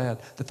 I'm glad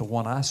that the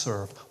one I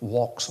serve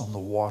walks on the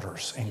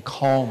waters and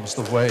calms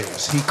the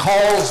waves. He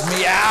calls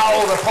me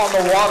out upon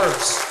the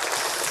waters,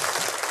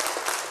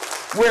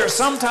 where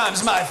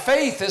sometimes my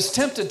faith is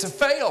tempted to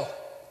fail.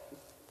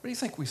 What do you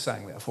think we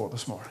sang that for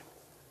this morning?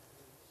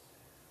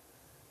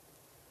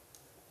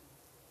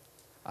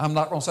 I'm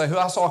not going to say who.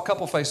 I saw a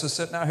couple faces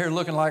sitting out here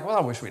looking like, well,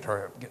 I wish we'd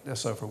hurry up and get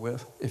this over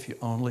with. If you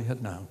only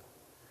had known,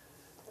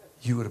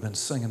 you would have been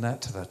singing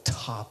that to the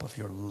top of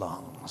your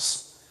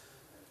lungs.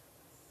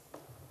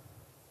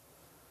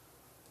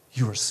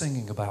 You were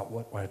singing about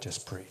what I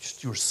just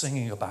preached. You were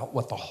singing about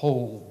what the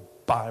whole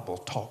Bible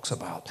talks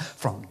about,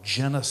 from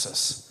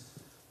Genesis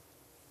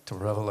to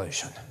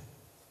Revelation.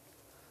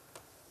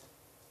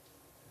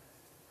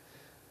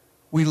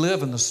 We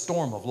live in the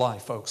storm of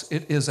life, folks.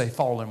 It is a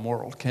fallen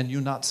world. Can you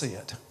not see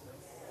it?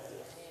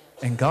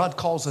 And God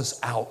calls us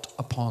out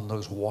upon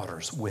those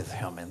waters with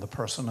him in the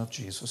person of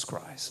Jesus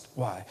Christ.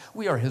 Why?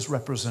 We are his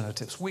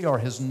representatives. We are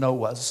his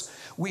Noahs.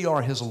 We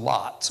are his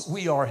Lots.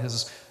 We are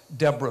his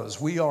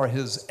Deborahs. We are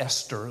his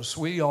Esthers.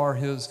 We are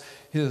his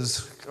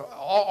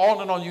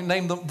on and on. You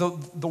name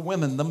the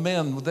women, the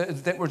men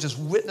that were just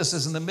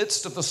witnesses in the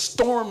midst of the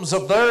storms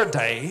of their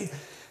day.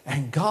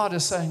 And God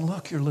is saying,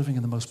 look, you're living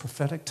in the most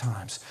prophetic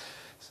times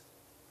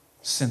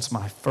since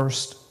my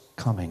first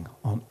coming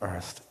on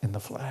earth in the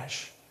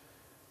flesh.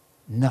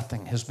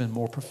 Nothing has been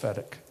more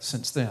prophetic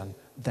since then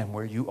than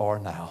where you are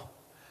now.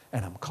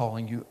 And I'm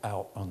calling you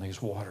out on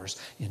these waters,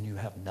 and you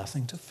have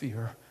nothing to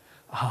fear.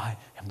 I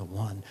am the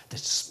one that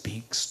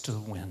speaks to the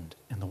wind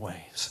and the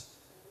waves.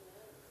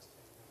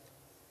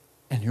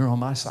 And you're on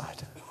my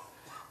side,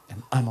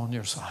 and I'm on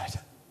your side.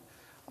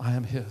 I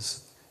am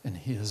his, and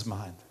he is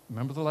mine.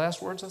 Remember the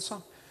last words of the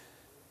song?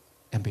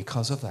 And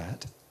because of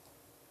that,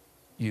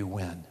 you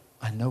win.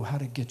 I know how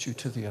to get you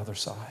to the other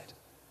side.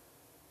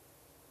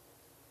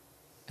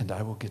 And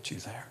I will get you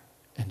there,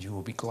 and you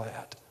will be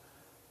glad.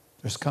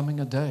 There's coming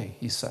a day,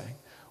 he's saying,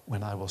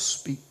 when I will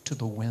speak to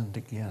the wind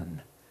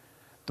again,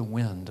 the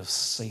wind of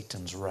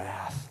Satan's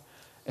wrath,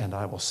 and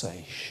I will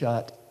say,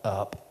 shut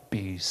up,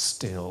 be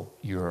still,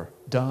 you're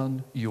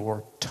done,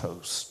 you're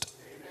toast.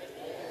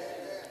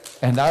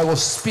 And I will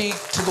speak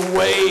to the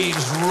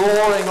waves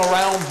roaring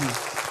around you,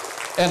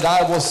 and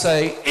I will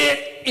say,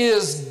 it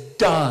is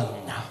done.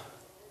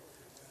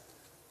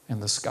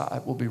 And the sky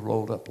will be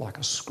rolled up like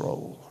a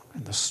scroll,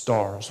 and the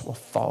stars will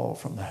fall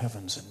from the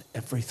heavens, and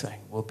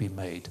everything will be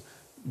made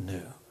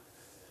new.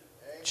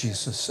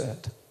 Jesus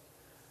said,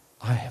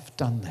 I have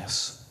done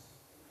this.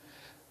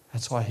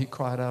 That's why he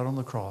cried out on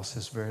the cross,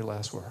 his very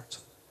last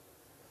words.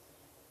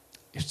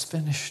 It's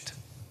finished.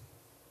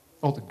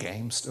 Oh, the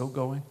game's still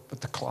going, but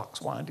the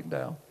clock's winding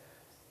down.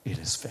 It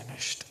is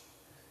finished.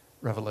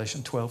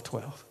 Revelation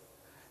 12:12.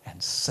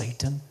 And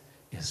Satan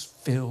is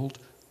filled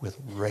with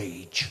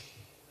rage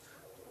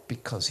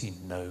because he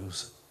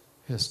knows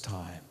his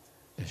time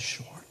is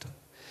short.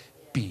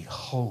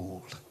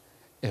 Behold,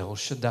 El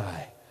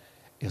Shaddai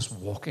is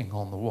walking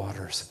on the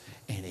waters,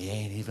 and he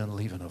ain't even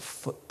leaving a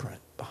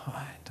footprint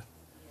behind.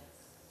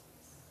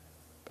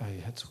 Bow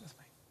your heads with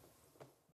me.